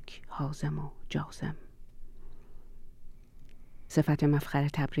فلک حازم و جازم صفت مفخر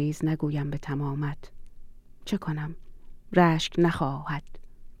تبریز نگویم به تمامت چه کنم رشک نخواهد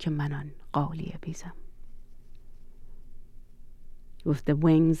که من آن غالیه بیزم With the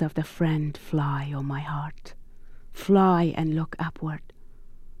wings of the friend fly, O my heart, fly and look upward.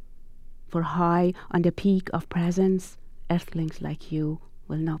 For high on the peak of presence, earthlings like you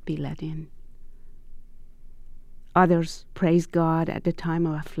will not be let in. Others praise God at the time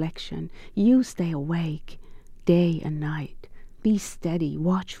of affliction. You stay awake day and night. Be steady,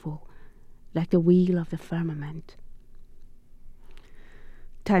 watchful, like the wheel of the firmament.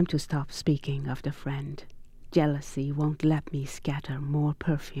 Time to stop speaking of the friend. Jealousy won't let me scatter more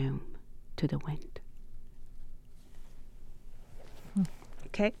perfume to the wind.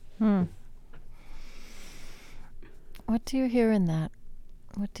 Okay? What do you hear in that?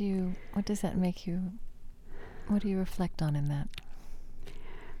 What does that make you, what do you reflect on in that?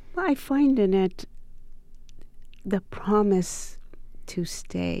 Well, I find in it the promise to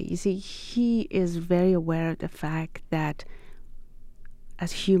stay. You see, he is very aware of the fact that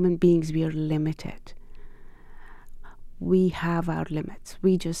as human beings we are limited. We have our limits.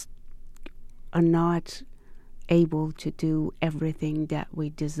 We just are not able to do everything that we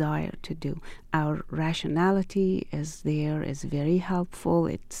desire to do. Our rationality is there, is very helpful.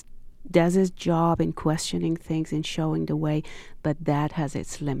 It does its job in questioning things and showing the way, but that has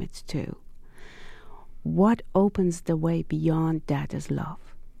its limits too. What opens the way beyond that is love.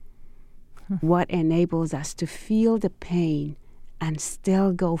 What enables us to feel the pain and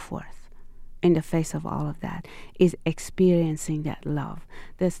still go forth in the face of all of that is experiencing that love.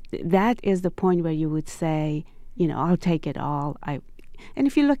 That is the point where you would say I'll take it all. And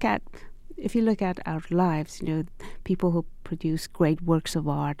if you look at our lives, people who produce great works of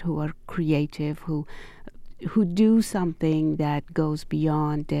art, who are creative, who do something that goes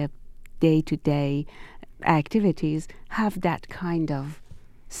beyond their day-to-day activities, have that kind of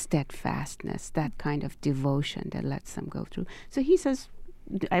steadfastness, that kind of devotion that lets them go through. So he says,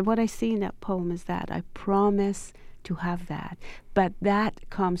 what I see in that poem is that I promise to have that, but that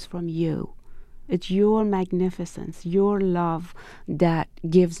comes from you. It's your magnificence, your love that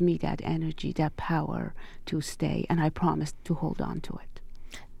gives me that energy, that power to stay, and I promise to hold on to it.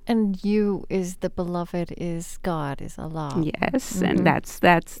 And you is the beloved, is God, is Allah. Yes, and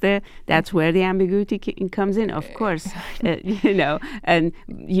that's where the ambiguity comes in, of course. And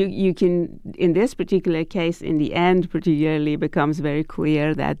you can, in this particular case, in the end, particularly, becomes very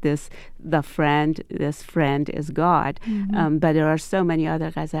clear that this friend is God. But there are so many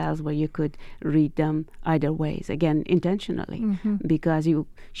other ghazals where you could read them either ways, again, intentionally, because you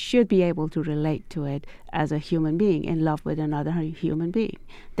should be able to relate to it as a human being in love with another human being.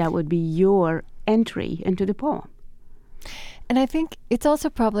 That would be your entry into the poem. And I think it's also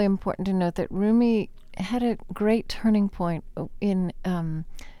probably important to note that Rumi had a great turning point in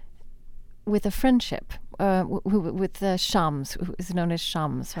with a friendship with Shams, who is known as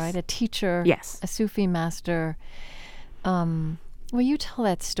Shams, right? A teacher, yes, a Sufi master. Well, you tell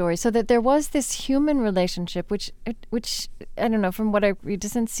that story. So that there was this human relationship, which I don't know, from what I read,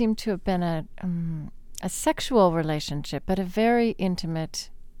 doesn't seem to have been a sexual relationship, but a very intimate,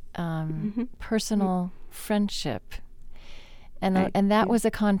 personal friendship. And that was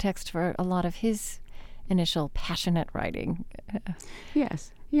a context for a lot of his initial passionate writing.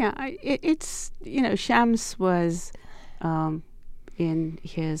 Yes. Yeah. It's Shams was in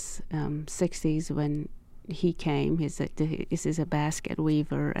his 60s when he came. This is a basket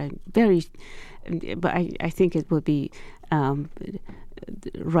weaver, and but I think it would be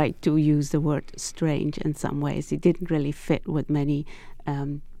right to use the word strange in some ways. He didn't really fit with many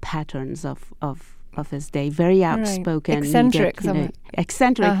patterns of his day. Very outspoken, right. Eccentric.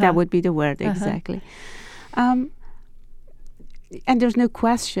 Eccentric. That would be the word, exactly. And there's no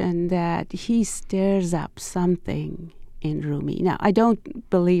question that he stirs up something in Rumi. Now, I don't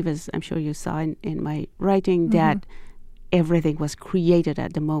believe, as I'm sure you saw in my writing, that everything was created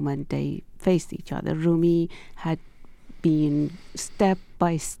at the moment they faced each other. Rumi had been step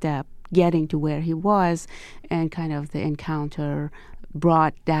by step getting to where he was, and kind of the encounter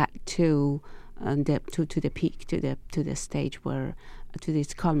brought that to the peak, to the stage where, to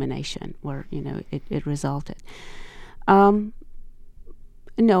this culmination where it resulted.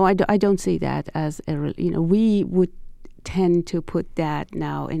 No, I don't see that as we would tend to put that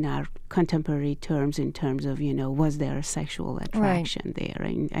now in our contemporary terms, in terms of, was there a sexual attraction there?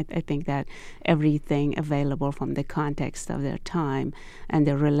 And I think that everything available from the context of their time and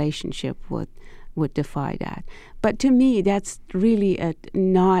their relationship would defy that. But to me, that's really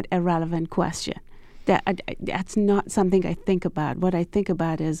not a relevant question. That's not something I think about. What I think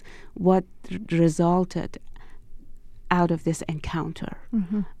about is what resulted out of this encounter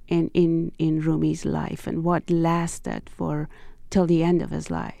in Rumi's life, and what lasted till the end of his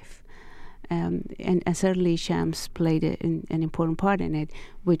life. And certainly Shams played an important part in it,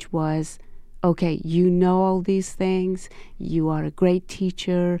 which was, okay, you know all these things, you are a great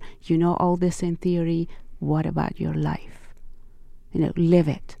teacher, you know all this in theory, what about your life? Live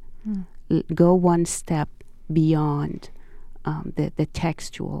it. Go one step beyond the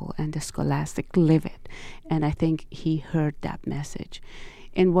textual and the scholastic, live it. And I think he heard that message.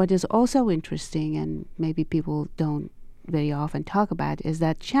 And what is also interesting, and maybe people don't very often talk about, is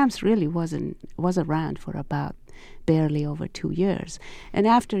that Shams really was around for about barely over 2 years. And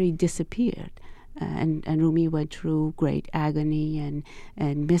after he disappeared, and Rumi went through great agony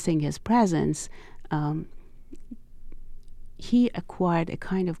and missing his presence, he acquired a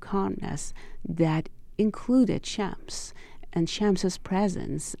kind of calmness that included Shams and Shams's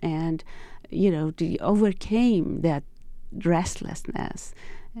presence, and overcame that restlessness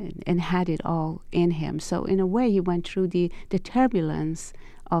and had it all in him. So in a way, he went through the turbulence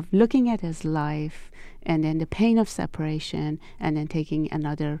of looking at his life, and then the pain of separation, and then taking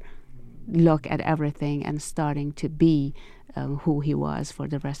another look at everything and starting to be who he was for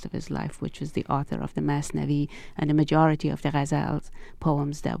the rest of his life, which was the author of the Masnavi and the majority of the ghazals,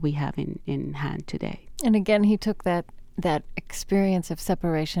 poems that we have in hand today. And again, he took that experience of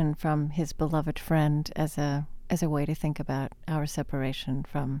separation from his beloved friend as a way to think about our separation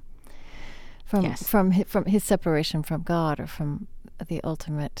from his separation from God, or from the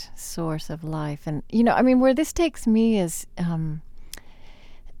ultimate source of life. And where this takes me is,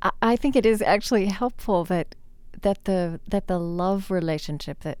 I think it is actually helpful that the love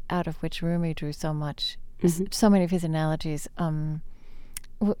relationship that out of which Rumi drew so much, so many of his analogies,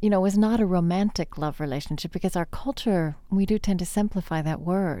 was not a romantic love relationship, because our culture, we do tend to simplify that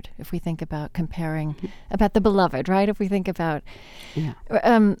word if we think about comparing about the beloved, right? If we think about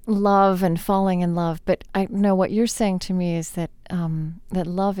love and falling in love. But I know what you're saying to me is that that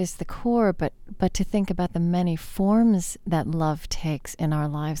love is the core, but to think about the many forms that love takes in our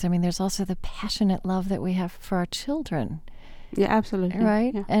lives. I mean, there's also the passionate love that we have for our children. Yeah, absolutely.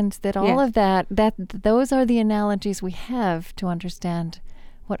 Right? Yeah. And that all of that those are the analogies we have to understand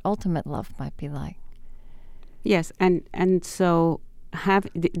what ultimate love might be like. Yes, and so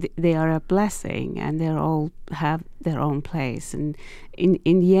they are a blessing, and they all have their own place. And in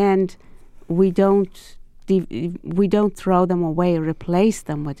the end, we don't throw them away, replace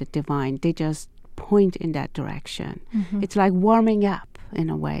them with the divine. They just point in that direction. It's like warming up in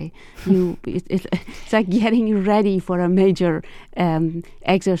a way. It's like getting ready for a major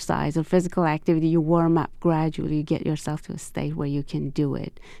exercise or physical activity. You warm up gradually. You get yourself to a state where you can do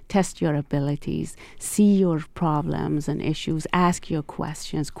it. Test your abilities. See your problems and issues. Ask your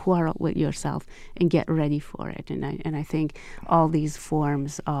questions. Quarrel with yourself and get ready for it. And I think all these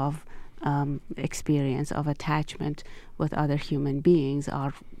forms of experience of attachment with other human beings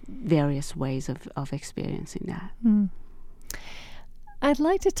are various ways of experiencing that. I'd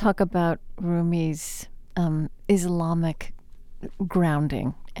like to talk about Rumi's Islamic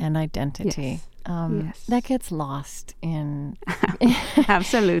grounding and identity. Yes. That gets lost in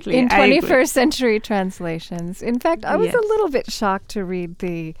absolutely in 21st century translations. In fact, I was a little bit shocked to read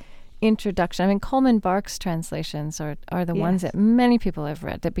the introduction. I mean, Coleman Barks translations are the ones that many people have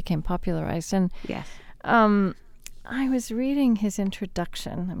read that became popularized. And I was reading his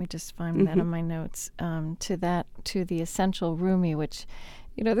introduction. Let me just find that on my notes to the Essential Rumi, which,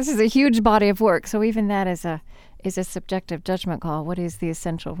 this is a huge body of work. So even that is a subjective judgment call. What is the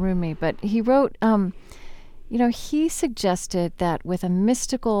Essential Rumi? But he wrote, he suggested that with a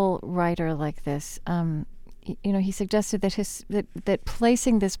mystical writer like this, he suggested that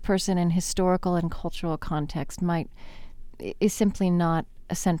placing this person in historical and cultural context is simply not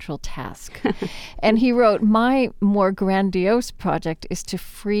a central task. And he wrote, my more grandiose project is to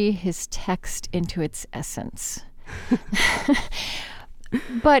free his text into its essence.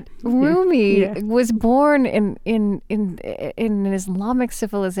 But Rumi was born in an Islamic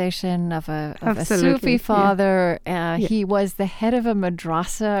civilization of a Sufi father. He was the head of a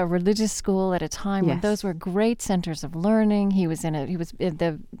madrasa, a religious school at a time when those were great centers of learning. He was in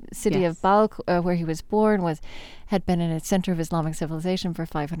the city of Balkh, where he was born, had been in a center of Islamic civilization for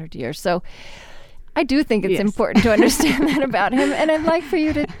 500 years. So I do think it's important to understand that about him, and I'd like for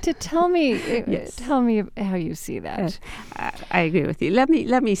you to tell me how you see that. I agree with you. Let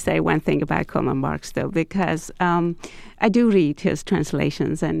me say one thing about Coleman Barks, though, because I do read his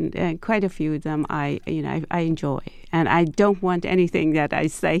translations, and quite a few of them I enjoy, and I don't want anything that I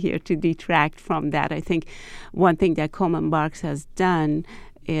say here to detract from that. I think one thing that Coleman Barks has done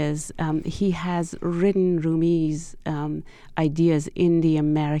is he has written Rumi's ideas in the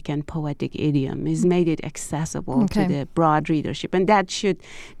American poetic idiom. He's made it accessible to the broad readership, and that should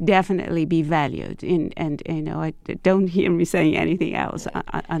definitely be valued. I don't hear me saying anything else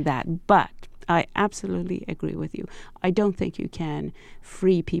on that. But I absolutely agree with you. I don't think you can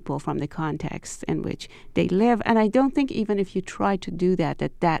free people from the context in which they live, and I don't think even if you try to do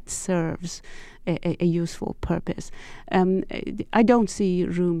that serves a useful purpose. I don't see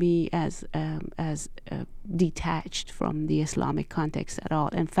Rumi as detached from the Islamic context at all.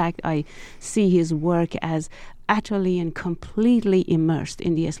 In fact, I see his work as utterly and completely immersed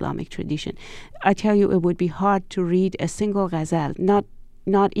in the Islamic tradition. I tell you, it would be hard to read a single ghazal,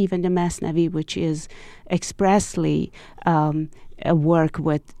 not even the Masnavi, which is expressly a work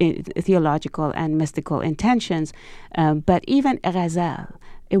with theological and mystical intentions, but even a ghazal.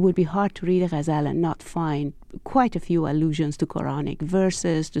 It would be hard to read a ghazal and not find quite a few allusions to Quranic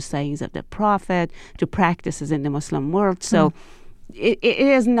verses, to sayings of the Prophet, to practices in the Muslim world. So it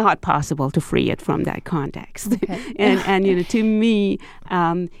is not possible to free it from that context. Okay. and to me,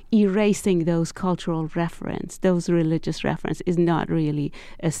 erasing those cultural reference, those religious reference, is not really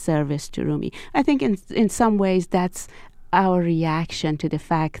a service to Rumi. I think in some ways that's our reaction to the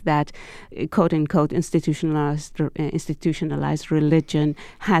fact that, quote unquote, institutionalized religion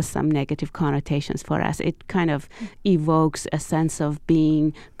has some negative connotations for us. It kind of evokes a sense of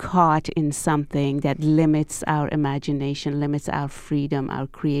being caught in something that limits our imagination, limits our freedom, our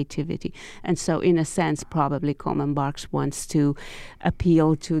creativity. And so, in a sense, probably Coleman Barks wants to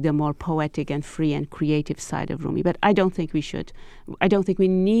appeal to the more poetic and free and creative side of Rumi. But I don't think we should. I don't think we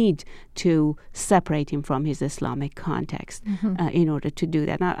need to separate him from his Islamic context in order to do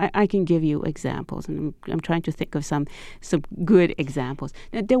that. Now, I can give you examples, and I'm trying to think of some good examples.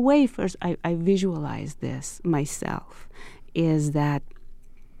 Now, the way first I visualize this myself is that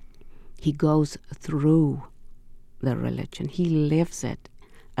he goes through the religion. He lives it,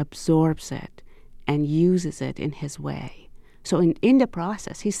 absorbs it, and uses it in his way. So in the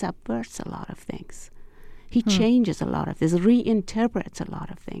process, he subverts a lot of things. He changes a lot of this, reinterprets a lot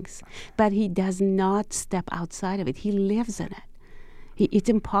of things, but he does not step outside of it. He lives in it. It's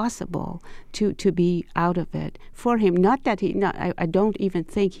impossible to be out of it for him. Not that I don't even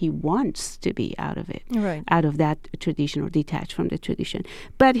think he wants to be out of it, out of that tradition or detached from the tradition.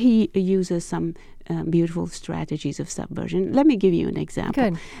 But he uses some beautiful strategies of subversion. Let me give you an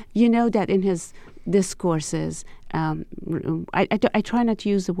example. Good. You know that in his discourses, I try not to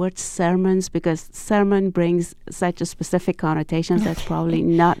use the word sermons because sermon brings such a specific connotation that's probably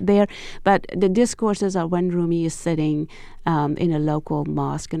not there. But the discourses are when Rumi is sitting in a local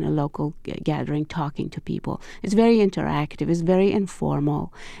mosque, in a local gathering, talking to people. It's very interactive. It's very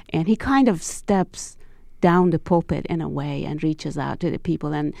informal. And he kind of steps down the pulpit in a way and reaches out to the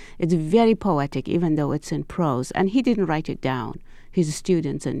people. And it's very poetic, even though it's in prose. And he didn't write it down. His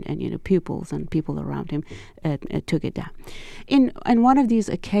students and pupils and people around him took it down. In one of these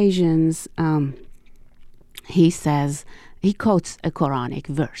occasions, he quotes a Quranic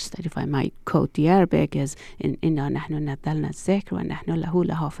verse that, if I might quote the Arabic, is "Inna nahnu nazzalna az-zikra wa nahnu lahu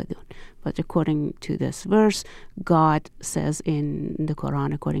lahafidun." But according to this verse, God says in the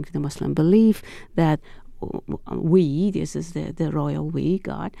Quran, according to the Muslim belief, that we, this is the royal we,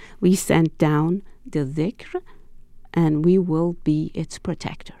 God, we sent down the dhikr, and we will be its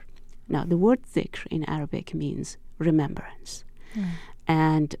protector. Now, the word dhikr in Arabic means remembrance.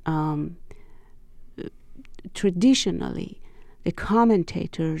 And traditionally, the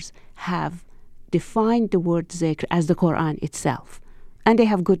commentators have defined the word dhikr as the Quran itself. And they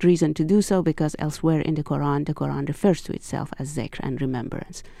have good reason to do so, because elsewhere in the Quran refers to itself as dhikr and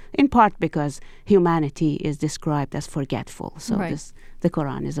remembrance. In part because humanity is described as forgetful. So the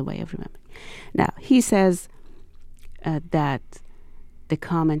Quran is a way of remembering. Now, he says that the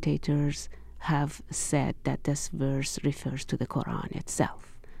commentators have said that this verse refers to the Quran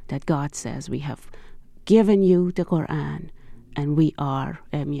itself. That God says, we have given you the Quran, and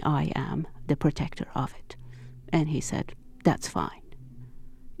I am the protector of it. And he said, that's fine.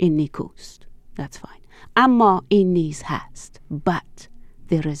 Inni kust, that's fine. Amma innis hast, but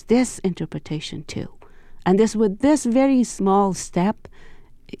there is this interpretation too. And with this very small step,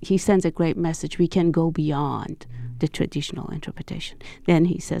 he sends a great message. We can go beyond the traditional interpretation. Then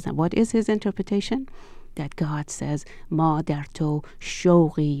he says, and what is his interpretation? That God says, Ma darto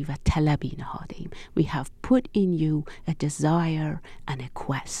shoghi va talabi nahadim. We have put in you a desire and a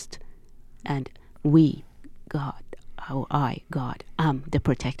quest. And we, God, God, am the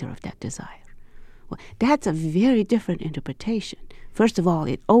protector of that desire. Well, that's a very different interpretation. First of all,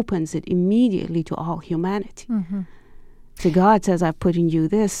 it opens it immediately to all humanity. So God says, I've put in you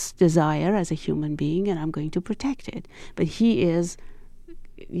this desire as a human being, and I'm going to protect it. But he is,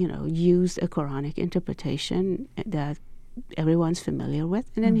 used a Quranic interpretation that everyone's familiar with,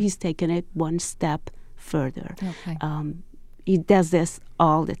 and then he's taken it one step further. He does this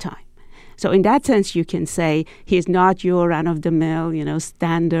all the time. So in that sense, you can say he's not your run-of-the-mill,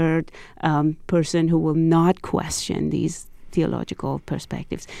 standard person who will not question these theological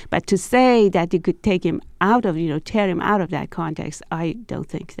perspectives. But to say that you could take him out of, tear him out of that context, I don't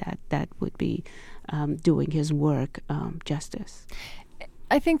think that would be doing his work justice.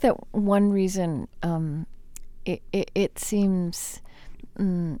 I think that one reason it seems,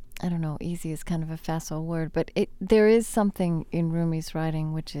 I don't know, easy is kind of a facile word, but there is something in Rumi's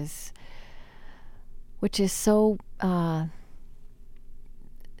writing which is so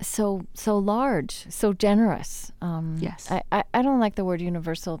so large, so generous. Yes. I don't like the word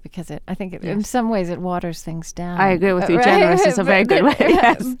universal because I think in some ways it waters things down. I agree with you. Right? Generous is a very good way.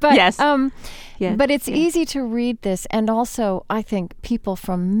 Yes. But, yes. Yes. But it's easy to read this, and also I think people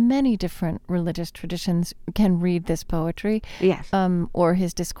from many different religious traditions can read this poetry, Yes. or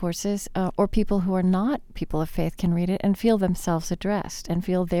his discourses, or people who are not people of faith can read it and feel themselves addressed and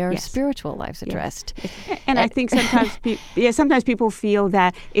feel their spiritual lives addressed. And I think sometimes, sometimes people feel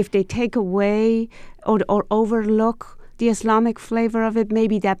that if they take away or overlook the Islamic flavor of it,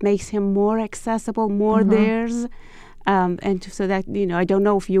 maybe that makes him more accessible, more theirs. And so that, I don't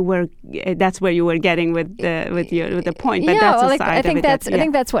know if you were, that's where you were getting with the point, but that's a side of it. I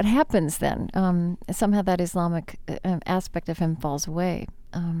think that's what happens then. Somehow that Islamic aspect of him falls away.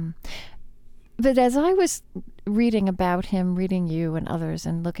 But as I was reading about him, reading you and others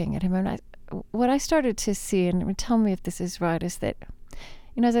and looking at him, and what I started to see, and tell me if this is right, is that,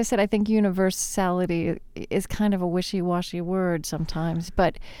 as I said, I think universality is kind of a wishy-washy word sometimes,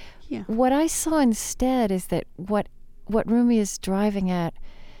 but what I saw instead is that what Rumi is driving at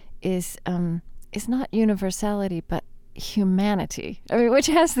is not universality, but humanity. I mean, which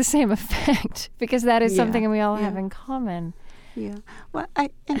has the same effect, because that is something we all have in common. Yeah. Well, I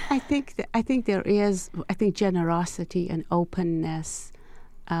think there is. I think generosity and openness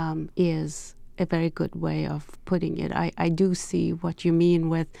is a very good way of putting it. I do see what you mean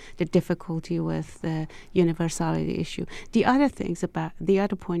with the difficulty with the universality issue. The other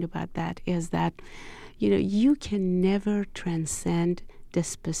point about that is that, you can never transcend the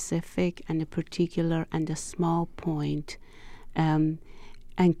specific and the particular and the small point, and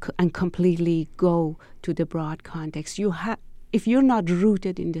completely go to the broad context. If you're not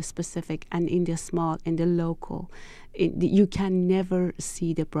rooted in the specific and in the small, in the local, you can never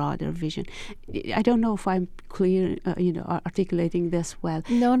see the broader vision. I don't know if I'm clear, articulating this well.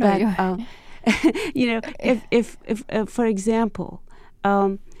 No, but, if for example,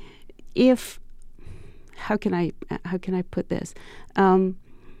 how can I put this?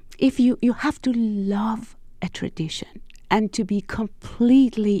 If you have to love a tradition and to be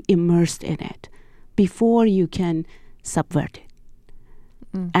completely immersed in it before you can subvert it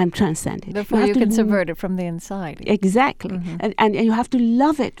and transcend it. Before you can subvert it from the inside. Exactly. And you have to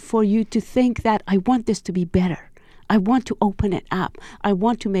love it for you to think that I want this to be better. I want to open it up. I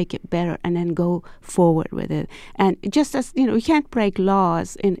want to make it better and then go forward with it. And just as, you can't break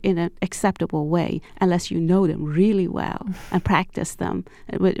laws in an acceptable way unless you know them really well and practice them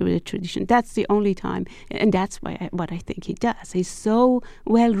with a tradition. That's the only time. And that's what I think he does. He's so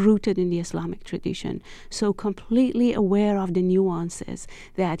well rooted in the Islamic tradition, so completely aware of the nuances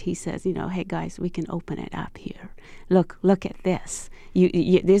that he says, hey guys, we can open it up here. Look at this.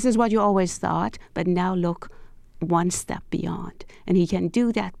 This is what you always thought, but now look one step beyond. And he can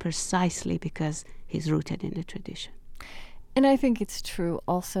do that precisely because he's rooted in the tradition. And I think it's true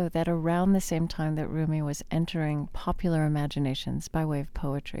also that around the same time that Rumi was entering popular imaginations by way of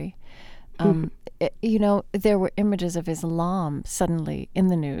poetry, there were images of Islam suddenly in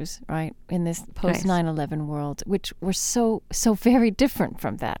the news, right, in this post 9/11 world, which were so very different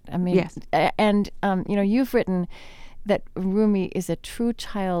from that. I mean, and you've written that Rumi is a true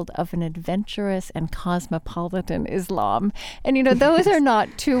child of an adventurous and cosmopolitan Islam. And, those are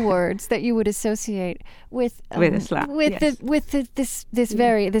not two words that you would associate with Islam.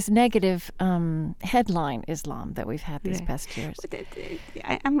 This negative headline Islam that we've had these past years.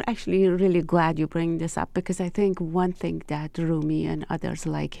 I'm actually really glad you bring this up, because I think one thing that Rumi and others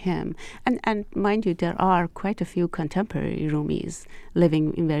like him, and mind you, there are quite a few contemporary Rumis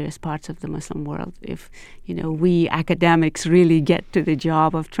living in various parts of the Muslim world. If, we academics really get to the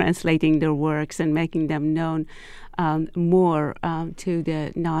job of translating their works and making them known more to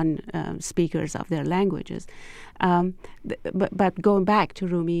the non-speakers of their languages. But going back to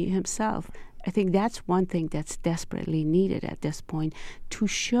Rumi himself, I think that's one thing that's desperately needed at this point, to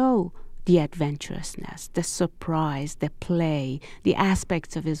show the adventurousness, the surprise, the play, the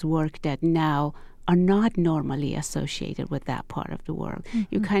aspects of his work that now are not normally associated with that part of the world.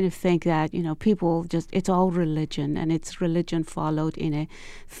 You kind of think that, people it's all religion, and it's religion followed in a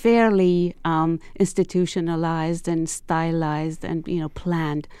fairly institutionalized and stylized and,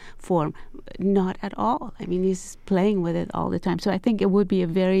 planned form. Not at all. I mean, he's playing with it all the time. So I think it would be a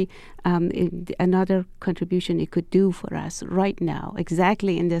very, another contribution he could do for us right now,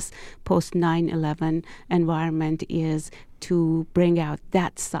 exactly in this post 9/11 environment, is to bring out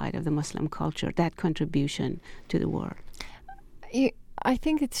that side of the Muslim culture, that contribution to the world. I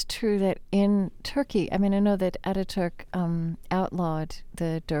think it's true that in Turkey, I mean, I know that Ataturk outlawed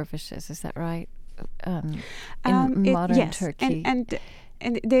the dervishes. Is that right? In modern Turkey. And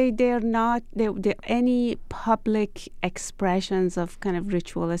they're not any public expressions of kind of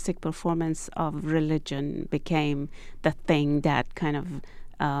ritualistic performance of religion became the thing that kind of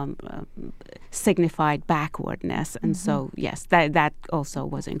signified backwardness, and so yes, that also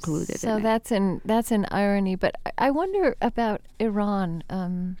was included. So in that's an irony. But I wonder about Iran.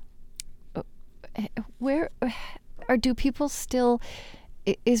 Where or do people still?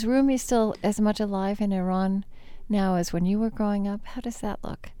 Is Rumi still as much alive in Iran now as when you were growing up? How does that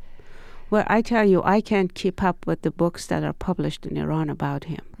look? Well, I tell you, I can't keep up with the books that are published in Iran about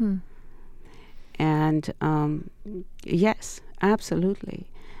him. And yes, absolutely.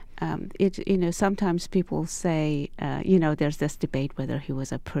 Sometimes people say, there's this debate whether he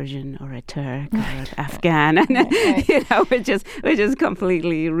was a Persian or a Turk or an Afghan, and which is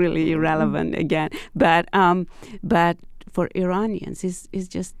completely really irrelevant again. But for Iranians, is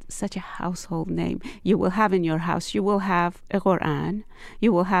just such a household name. You will have in your house, you will have a Quran,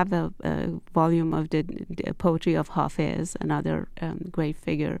 you will have a volume of the poetry of Hafiz, another great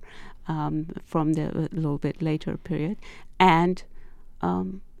figure from the little bit later period, and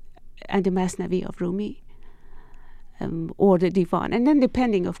the Masnavi of Rumi, or the Divan. And then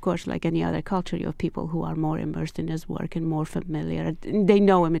depending, of course, like any other culture, you have people who are more immersed in his work and more familiar. They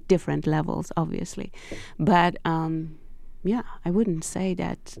know him at different levels, obviously. But I wouldn't say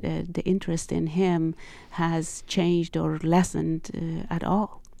that the interest in him has changed or lessened at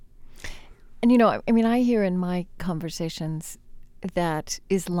all. And, I hear in my conversations that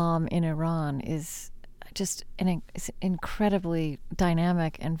Islam in Iran is just it's incredibly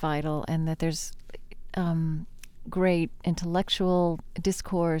dynamic and vital, and that there's great intellectual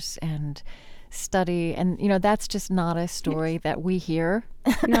discourse and study, and that's just not a story that we hear.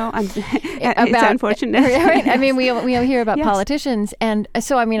 No, it's unfortunate. Right? I mean, we hear about Yes. politicians, and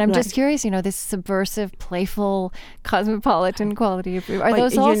so I'm Right. just curious. This subversive, playful, cosmopolitan quality of are Well,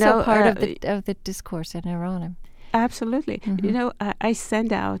 those also part of of the discourse in Iran? Absolutely. I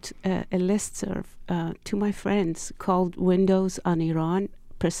send out a listserv to my friends called Windows on Iran,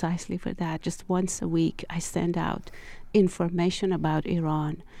 precisely for that. Just once a week, I send out information about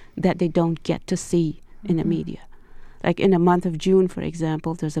Iran that they don't get to see in the media. Like in the month of June, for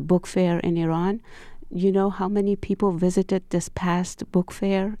example, there's a book fair in Iran. You know how many people visited this past book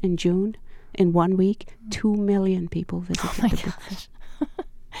fair in June? In 1 week, 2 million people visited the book fair.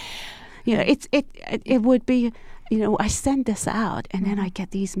 It would be, I send this out and then I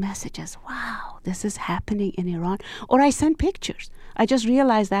get these messages. Wow, this is happening in Iran. Or I send pictures. I just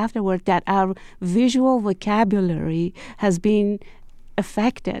realized afterward that our visual vocabulary has been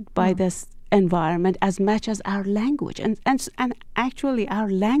affected by this environment as much as our language, and actually our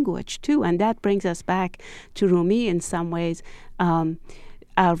language too. And that brings us back to Rumi in some ways.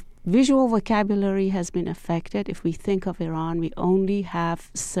 Our visual vocabulary has been affected. If we think of Iran, we only have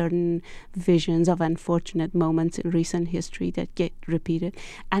certain visions of unfortunate moments in recent history that get repeated.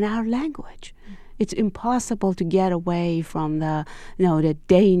 And our language. It's impossible to get away from the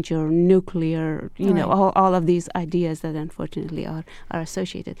danger, nuclear, all of these ideas that unfortunately are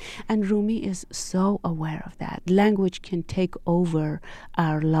associated. And Rumi is so aware of that. Language can take over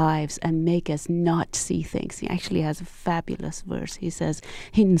our lives and make us not see things. He actually has a fabulous verse. He says,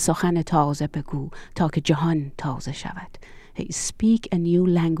 "Hin sokhan taze begu ta ke jahan taze shavad." Speak a new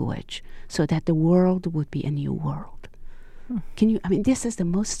language so that the world would be a new world. This is the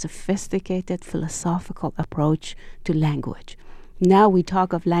most sophisticated philosophical approach to language. Now we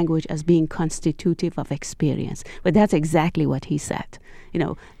talk of language as being constitutive of experience, but that's exactly what he said.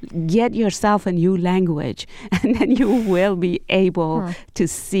 Get yourself a new language, and then you will be able to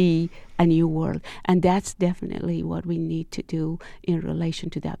see a new world. And that's definitely what we need to do in relation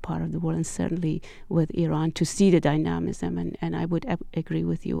to that part of the world, and certainly with Iran, to see the dynamism. And I would agree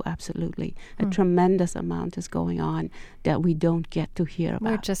with you, absolutely. A tremendous amount is going on that we don't get to hear about.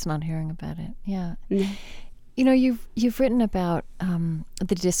 We're just not hearing about it, yeah. Mm. You've written about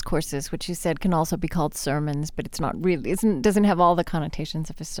the discourses, which you said can also be called sermons, but it's not really, doesn't have all the connotations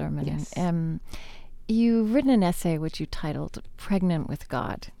of a sermon. Yes. You've written an essay which you titled "Pregnant with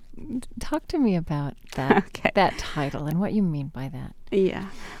God." Talk to me about that that title and what you mean by that. Yeah.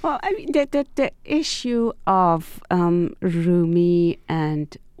 Well, the issue of Rumi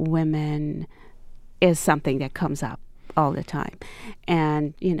and women is something that comes up all the time.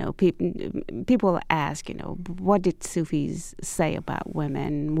 And, people ask, what did Sufis say about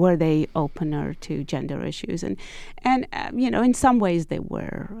women? Were they opener to gender issues? And in some ways they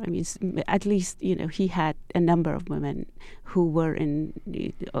were. At least, he had a number of women who were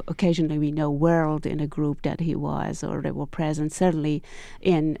occasionally we know, whirled in a group that he was, or they were present, certainly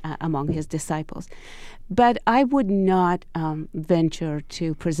among his disciples. But I would not venture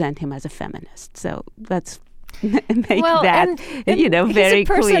to present him as a feminist. So that's make well, that very he's a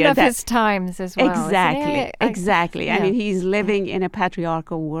person clear of that his times as well. Exactly. Yeah. I mean, he's living in a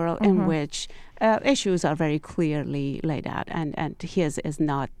patriarchal world in which issues are very clearly laid out, and his is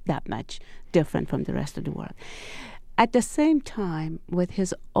not that much different from the rest of the world. At the same time, with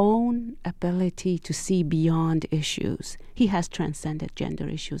his own ability to see beyond issues, he has transcended gender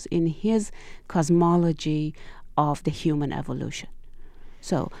issues in his cosmology of the human evolution.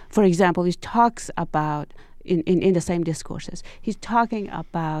 So, for example, he talks about, in the same discourses, he's talking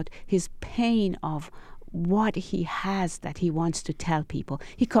about his pain of what he has that he wants to tell people.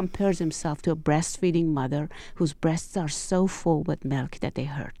 He compares himself to a breastfeeding mother whose breasts are so full with milk that they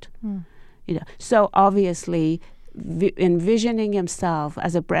hurt. So obviously, envisioning himself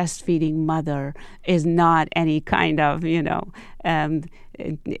as a breastfeeding mother is not any kind of,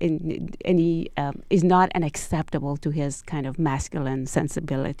 is not unacceptable to his kind of masculine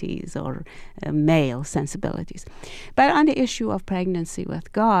sensibilities or male sensibilities. But on the issue of pregnancy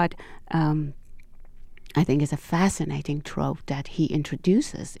with God, I think it's a fascinating trope that he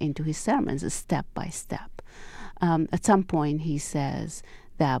introduces into his sermons, step by step. At some point, he says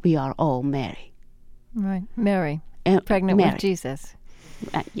that we are all Mary. Right. Mary, pregnant Mary. with Jesus.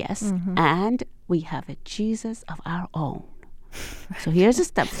 Yes. And we have a Jesus of our own. So here's a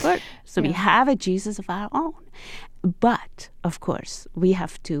step further. So we have a Jesus of our own. But, of course, we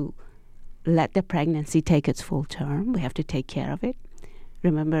have to let the pregnancy take its full term. We have to take care of it.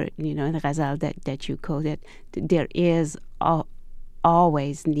 Remember, in the ghazal that you quoted, there is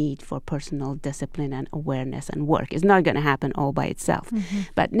always need for personal discipline and awareness and work. It's not going to happen all by itself.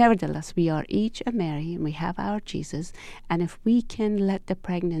 But nevertheless, we are each a Mary and we have our Jesus. And if we can let the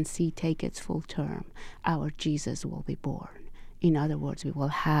pregnancy take its full term, our Jesus will be born. In other words, we will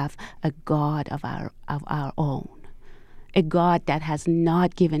have a God of our own. A God that has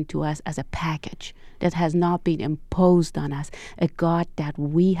not given to us as a package, that has not been imposed on us, a God that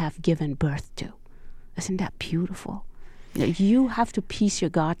we have given birth to. Isn't that beautiful? You have to piece your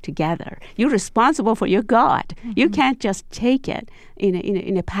God together. You're responsible for your God. You can't just take it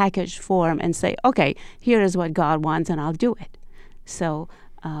in a packaged form and say, okay, here is what God wants and I'll do it. So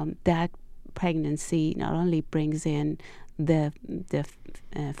that pregnancy not only brings in the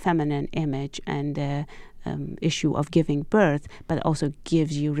feminine image and the issue of giving birth, but also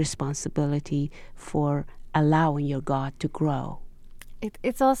gives you responsibility for allowing your God to grow.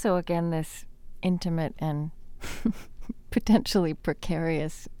 It's also, again, this intimate and potentially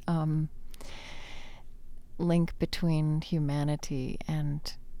precarious link between humanity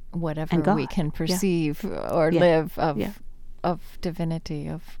and whatever and we can perceive or live of divinity,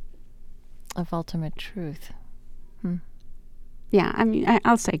 of ultimate truth. Yeah, I mean,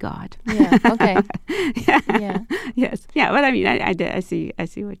 I'll say God. Yeah. Okay. Yes. Yeah, but I mean, I see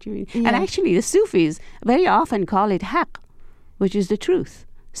what you mean. Yeah. And actually, the Sufis very often call it haq, which is the truth.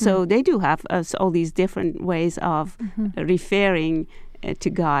 So they do have all these different ways of referring to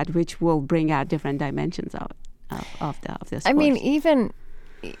God, which will bring out different dimensions of this. I mean,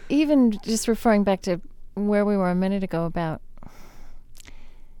 even just referring back to where we were a minute ago about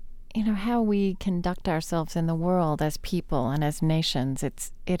how we conduct ourselves in the world as people and as nations.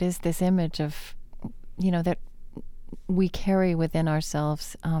 It is this image of that we carry within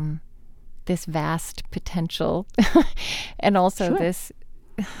ourselves this vast potential and also this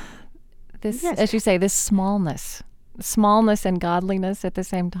yes, as you say, this smallness and godliness at the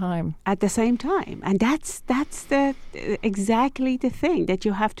same time. At the same time. And that's exactly the thing, that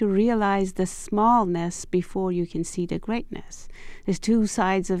you have to realize the smallness before you can see the greatness. There's two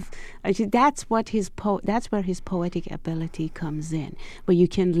sides of that's where his poetic ability comes in, where you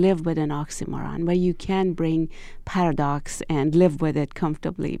can live with an oxymoron, where you can bring paradox and live with it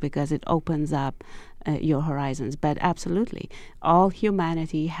comfortably because it opens up your horizons. But absolutely, all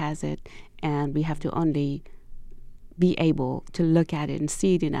humanity has it, and we have to only be able to look at it and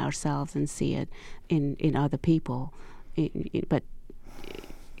see it in ourselves and see it in other people. But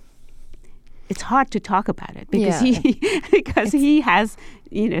it's hard to talk about it because he has,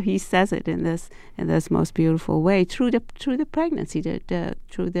 he says it in this most beautiful way through the pregnancy,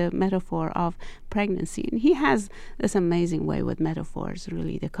 through the metaphor of pregnancy. And he has this amazing way with metaphors.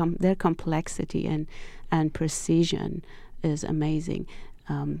 Really, their complexity and precision is amazing.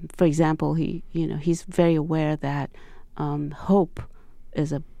 For example, he's very aware that hope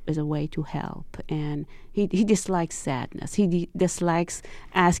is a way to help, and he dislikes sadness. He dislikes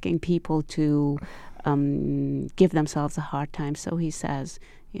asking people to give themselves a hard time. So he says,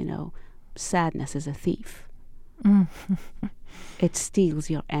 sadness is a thief. It steals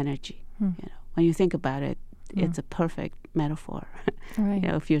your energy. When you think about it, it's a perfect metaphor. Right.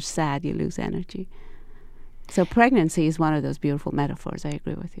 If you're sad, you lose energy. So pregnancy is one of those beautiful metaphors. I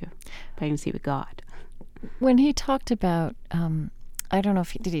agree with you. Pregnancy with God. When he talked about, I don't know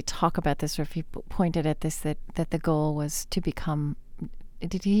if did he talk about this or if he pointed at this, that the goal was to become,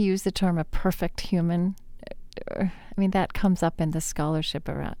 did he use the term a perfect human? I mean, that comes up in the scholarship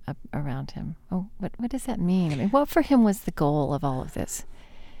around him. Oh, what does that mean? I mean, what for him was the goal of all of this?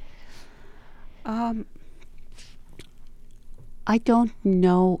 I don't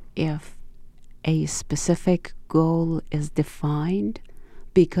know if a specific goal is defined,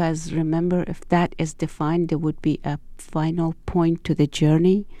 because remember, if that is defined, there would be a final point to the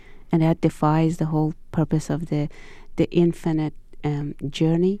journey, and that defies the whole purpose of the infinite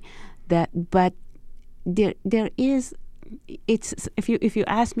journey. But there is, it's, if you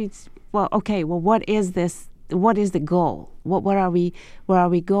ask me, what is this? What is the goal? Where are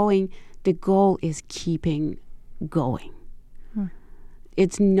we going? The goal is keeping going.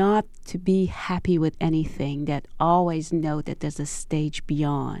 It's not to be happy with anything, that always know that there's a stage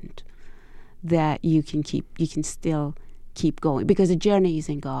beyond that you can still keep going, because the journey is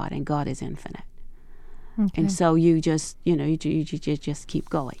in God and God is infinite. Okay. And so you just, you just keep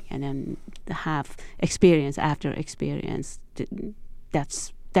going, and then have experience after experience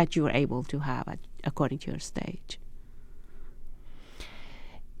that you are able to have according to your stage.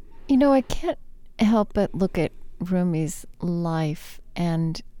 I can't help but look at Rumi's life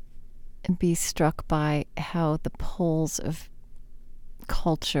and be struck by how the poles of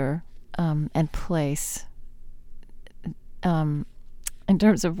culture and place, in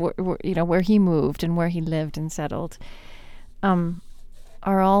terms of where he moved and where he lived and settled,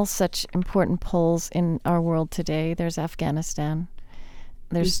 are all such important poles in our world today. There's Afghanistan.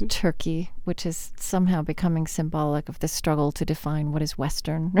 There's Turkey, which is somehow becoming symbolic of the struggle to define what is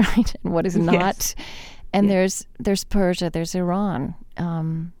Western, right, and what is not. Yes. And there's Persia, there's Iran,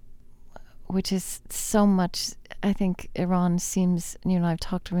 which is so much. I think Iran seems, I've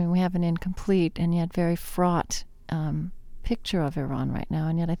talked to him, we have an incomplete and yet very fraught picture of Iran right now.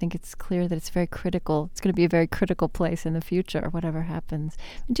 And yet I think it's clear that it's very critical. It's going to be a very critical place in the future, whatever happens.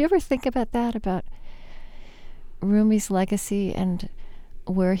 Do you ever think about that, about Rumi's legacy and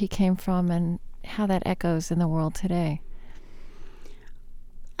where he came from and how that echoes in the world today?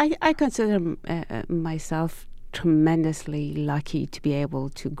 I consider myself tremendously lucky to be able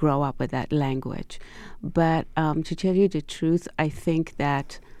to grow up with that language. But to tell you the truth, I think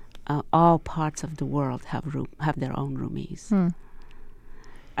that all parts of the world have their own Rumis.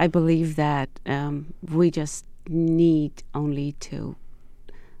 I believe that we just need only to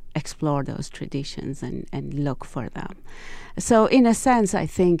explore those traditions and look for them. So in a sense, I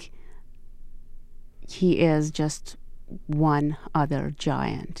think he is just one other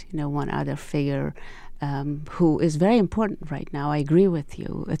giant, one other figure who is very important right now. I agree with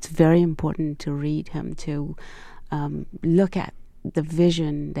you. It's very important to read him, to look at the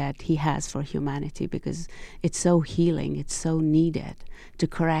vision that he has for humanity, because it's so healing, it's so needed to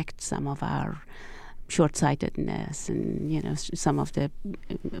correct some of our short-sightedness and some of the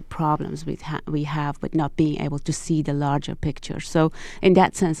problems we have with not being able to see the larger picture. So in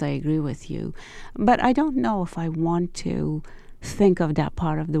that sense, I agree with you. But I don't know if I want to think of that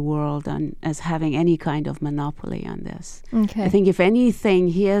part of the world as having any kind of monopoly on this. Okay. I think if anything,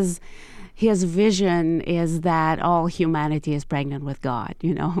 his vision is that all humanity is pregnant with God.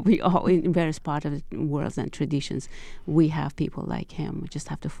 We all, in various parts of the world and traditions, we have people like him. We just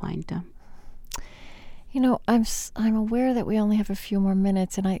have to find them. I'm aware that we only have a few more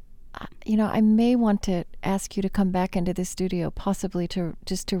minutes, and I may want to ask you to come back into the studio, possibly to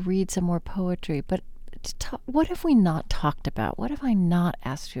read some more poetry. But what have we not talked about? What have I not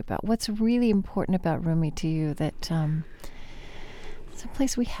asked you about? What's really important about Rumi to you that it's a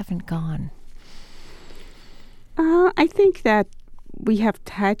place we haven't gone? I think that we have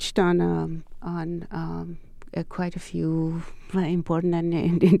touched on quite a few important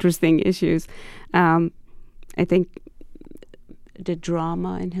and interesting issues. I think the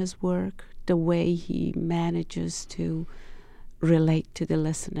drama in his work, the way he manages to relate to the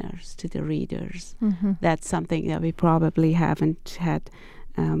listeners, to the readers, that's something that we probably haven't had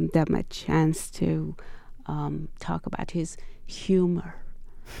that much chance to talk about. His humor,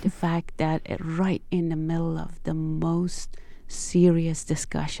 the fact that right in the middle of the most serious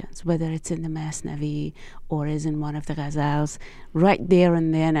discussions, whether it's in the Masnavi or is in one of the ghazals, right there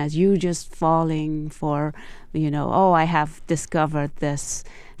and then, as you just falling for, I have discovered this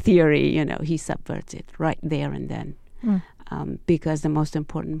theory, he subverts it right there and then. Because the most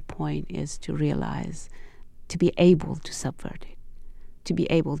important point is to realize, to be able to subvert it, to be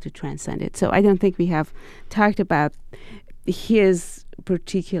able to transcend it. So I don't think we have talked about his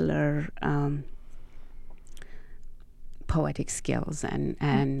particular poetic skills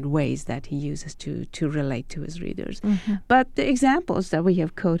and ways that he uses to relate to his readers. But the examples that we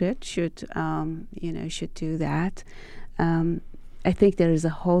have quoted should do that. I think there is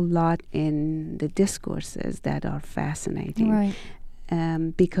a whole lot in the discourses that are fascinating. Right.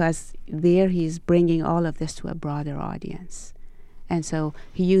 Because there he's bringing all of this to a broader audience. And so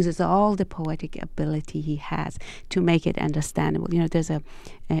he uses all the poetic ability he has to make it understandable. There's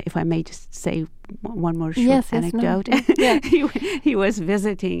if I may just say one more short anecdote. Yeah. He was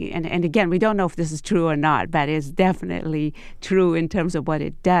visiting, and again, we don't know if this is true or not, but it's definitely true in terms of what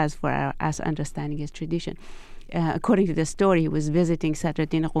it does for us understanding his tradition. According to the story, he was visiting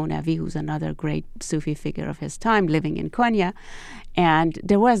Sadruddin Ghunavi, who's another great Sufi figure of his time, living in Konya. And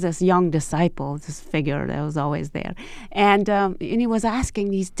there was this young disciple, this figure that was always there. And he was asking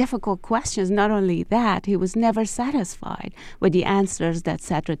these difficult questions. Not only that, he was never satisfied with the answers that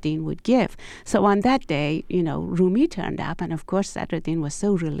Sadruddin would give. So on that day, Rumi turned up. And of course, Sadruddin was so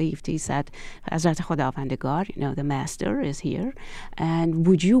relieved. He said, Hazrat Khudavandigar, the master is here. And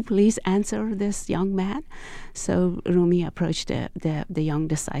would you please answer this young man? So Rumi approached the young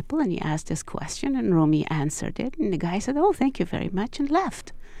disciple and he asked this question, and Rumi answered it. And the guy said, "Oh, thank you very much," and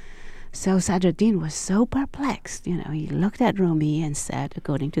left. So Sadruddin was so perplexed. He looked at Rumi and said,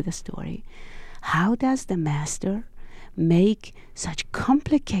 according to the story, "How does the master make such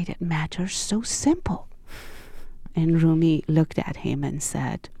complicated matters so simple?" And Rumi looked at him and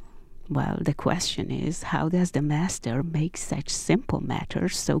said, "Well, the question is, how does the master make such simple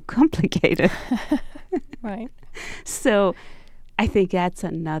matters so complicated?" Right. So I think that's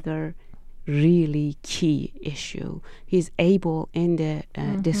another really key issue. He's able in the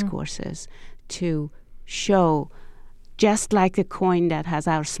discourses to show, just like the coin that has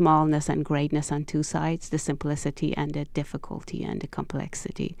our smallness and greatness on two sides, the simplicity and the difficulty and the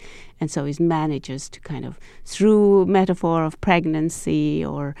complexity. And so he manages to kind of, through metaphor of pregnancy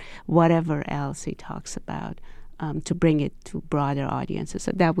or whatever else he talks about, to bring it to broader audiences.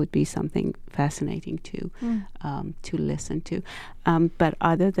 So that would be something fascinating to listen to. But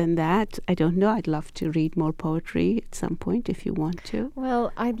other than that, I don't know. I'd love to read more poetry at some point if you want to.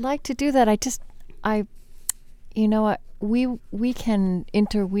 Well, I'd like to do that. We can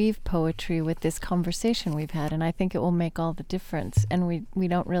interweave poetry with this conversation we've had, and I think it will make all the difference. And we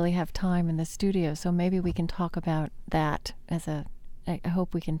don't really have time in the studio, so maybe we can talk about that I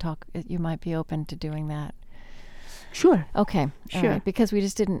hope we can talk. You might be open to doing that. Sure. Okay. Sure. All right. Because we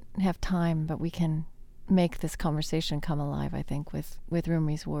just didn't have time, but we can make this conversation come alive, I think, with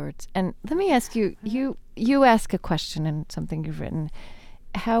Rumi's words. And let me ask you, you ask a question in something you've written.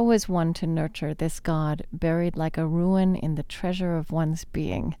 How was one to nurture this God buried like a ruin in the treasure of one's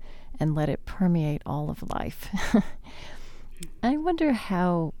being and let it permeate all of life? I wonder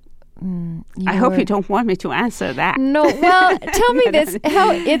how... I hope you don't want me to answer that. No, well, tell me this.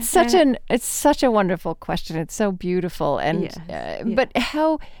 How it's such a wonderful question. It's so beautiful, and but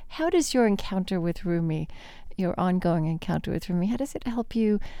how does your encounter with Rumi, your ongoing encounter with Rumi, how does it help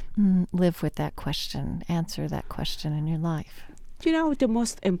you live with that question, answer that question in your life? The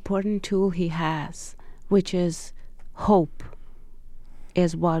most important tool he has, which is hope,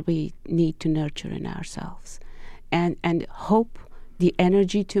 is what we need to nurture in ourselves, and hope. The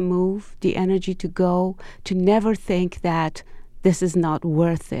energy to move, the energy to go, to never think that this is not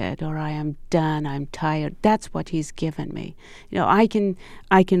worth it, or I am done, I'm tired. That's what he's given me. I can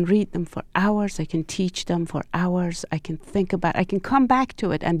read them for hours, I can teach them for hours, I can think about it, I can come back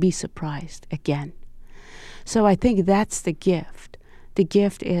to it and be surprised again. So I think that's the gift. The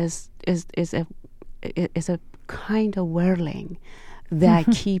gift is a kind of whirling that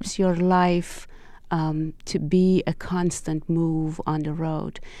keeps your life to be a constant move on the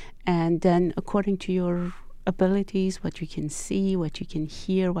road. And then according to your abilities, what you can see, what you can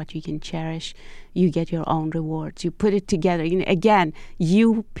hear, what you can cherish, you get your own rewards. You put it together. Again,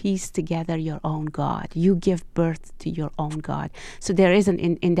 you piece together your own God. You give birth to your own God. So there isn't,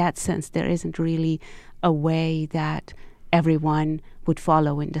 in that sense, there isn't really a way that everyone would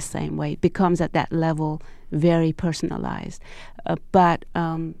follow in the same way. It becomes at that level very personalized. But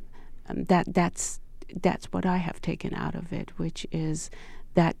that's what I have taken out of it, which is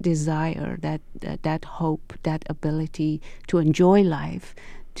that desire, that hope, that ability to enjoy life,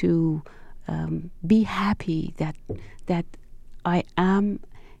 to be happy that I am.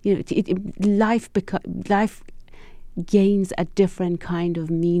 Life gains a different kind of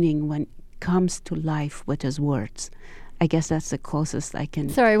meaning when it comes to life with his words. I guess that's the closest I can.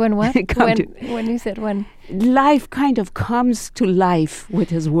 Sorry, when what? when you said when? Life kind of comes to life with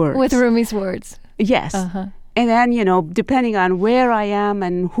his words. With Rumi's words. Yes. And then, depending on where I am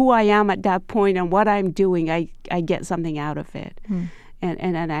and who I am at that point and what I'm doing, I get something out of it.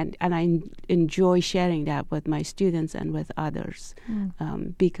 And I enjoy sharing that with my students and with others,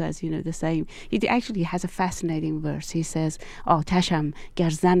 because the same. It actually has a fascinating verse. He says, "آتشم گر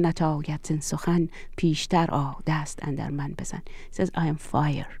زن نتاید زین سخن پیشتر دست اندر من بزن." He says, "I am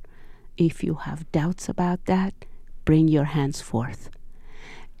fire. If you have doubts about that, bring your hands forth."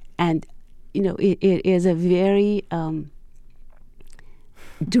 And it is a very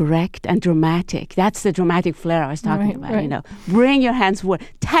direct and dramatic. That's the dramatic flair I was talking about. Right. Bring your hands forward,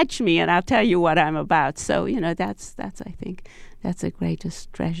 touch me, and I'll tell you what I'm about. So that's I think that's the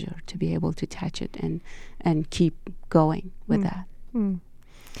greatest treasure, to be able to touch it and keep going with that.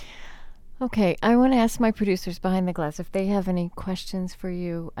 Okay, I want to ask my producers behind the glass if they have any questions for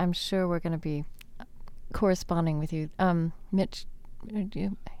you. I'm sure we're going to be corresponding with you. Mitch, do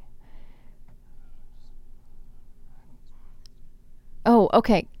you? Oh,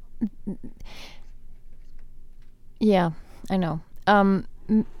 okay. Yeah, I know.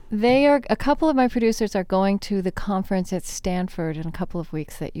 A couple of my producers are going to the conference at Stanford in a couple of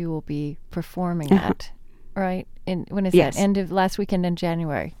weeks that you will be performing at, right? When is that? End of last weekend in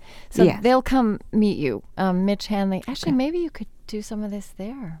January. So they'll come meet you. Mitch Hanley. Actually, maybe you could do some of this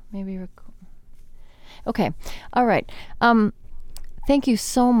there. Maybe Okay. All right. Thank you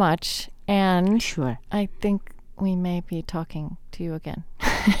so much. And sure. I think we may be talking to you again.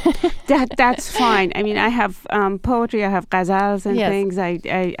 That's fine. I mean, I have poetry, I have ghazals and things.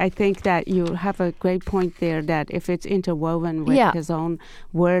 I think that you have a great point there, that if it's interwoven with his own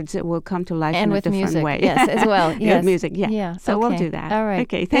words, it will come to life in a different way. Yes, as well. Yes. Music, yeah. So we'll do that. All right.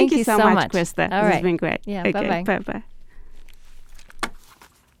 Okay, thank you so much, Krista. All right. This has been great. Yeah, okay, bye-bye. Bye-bye.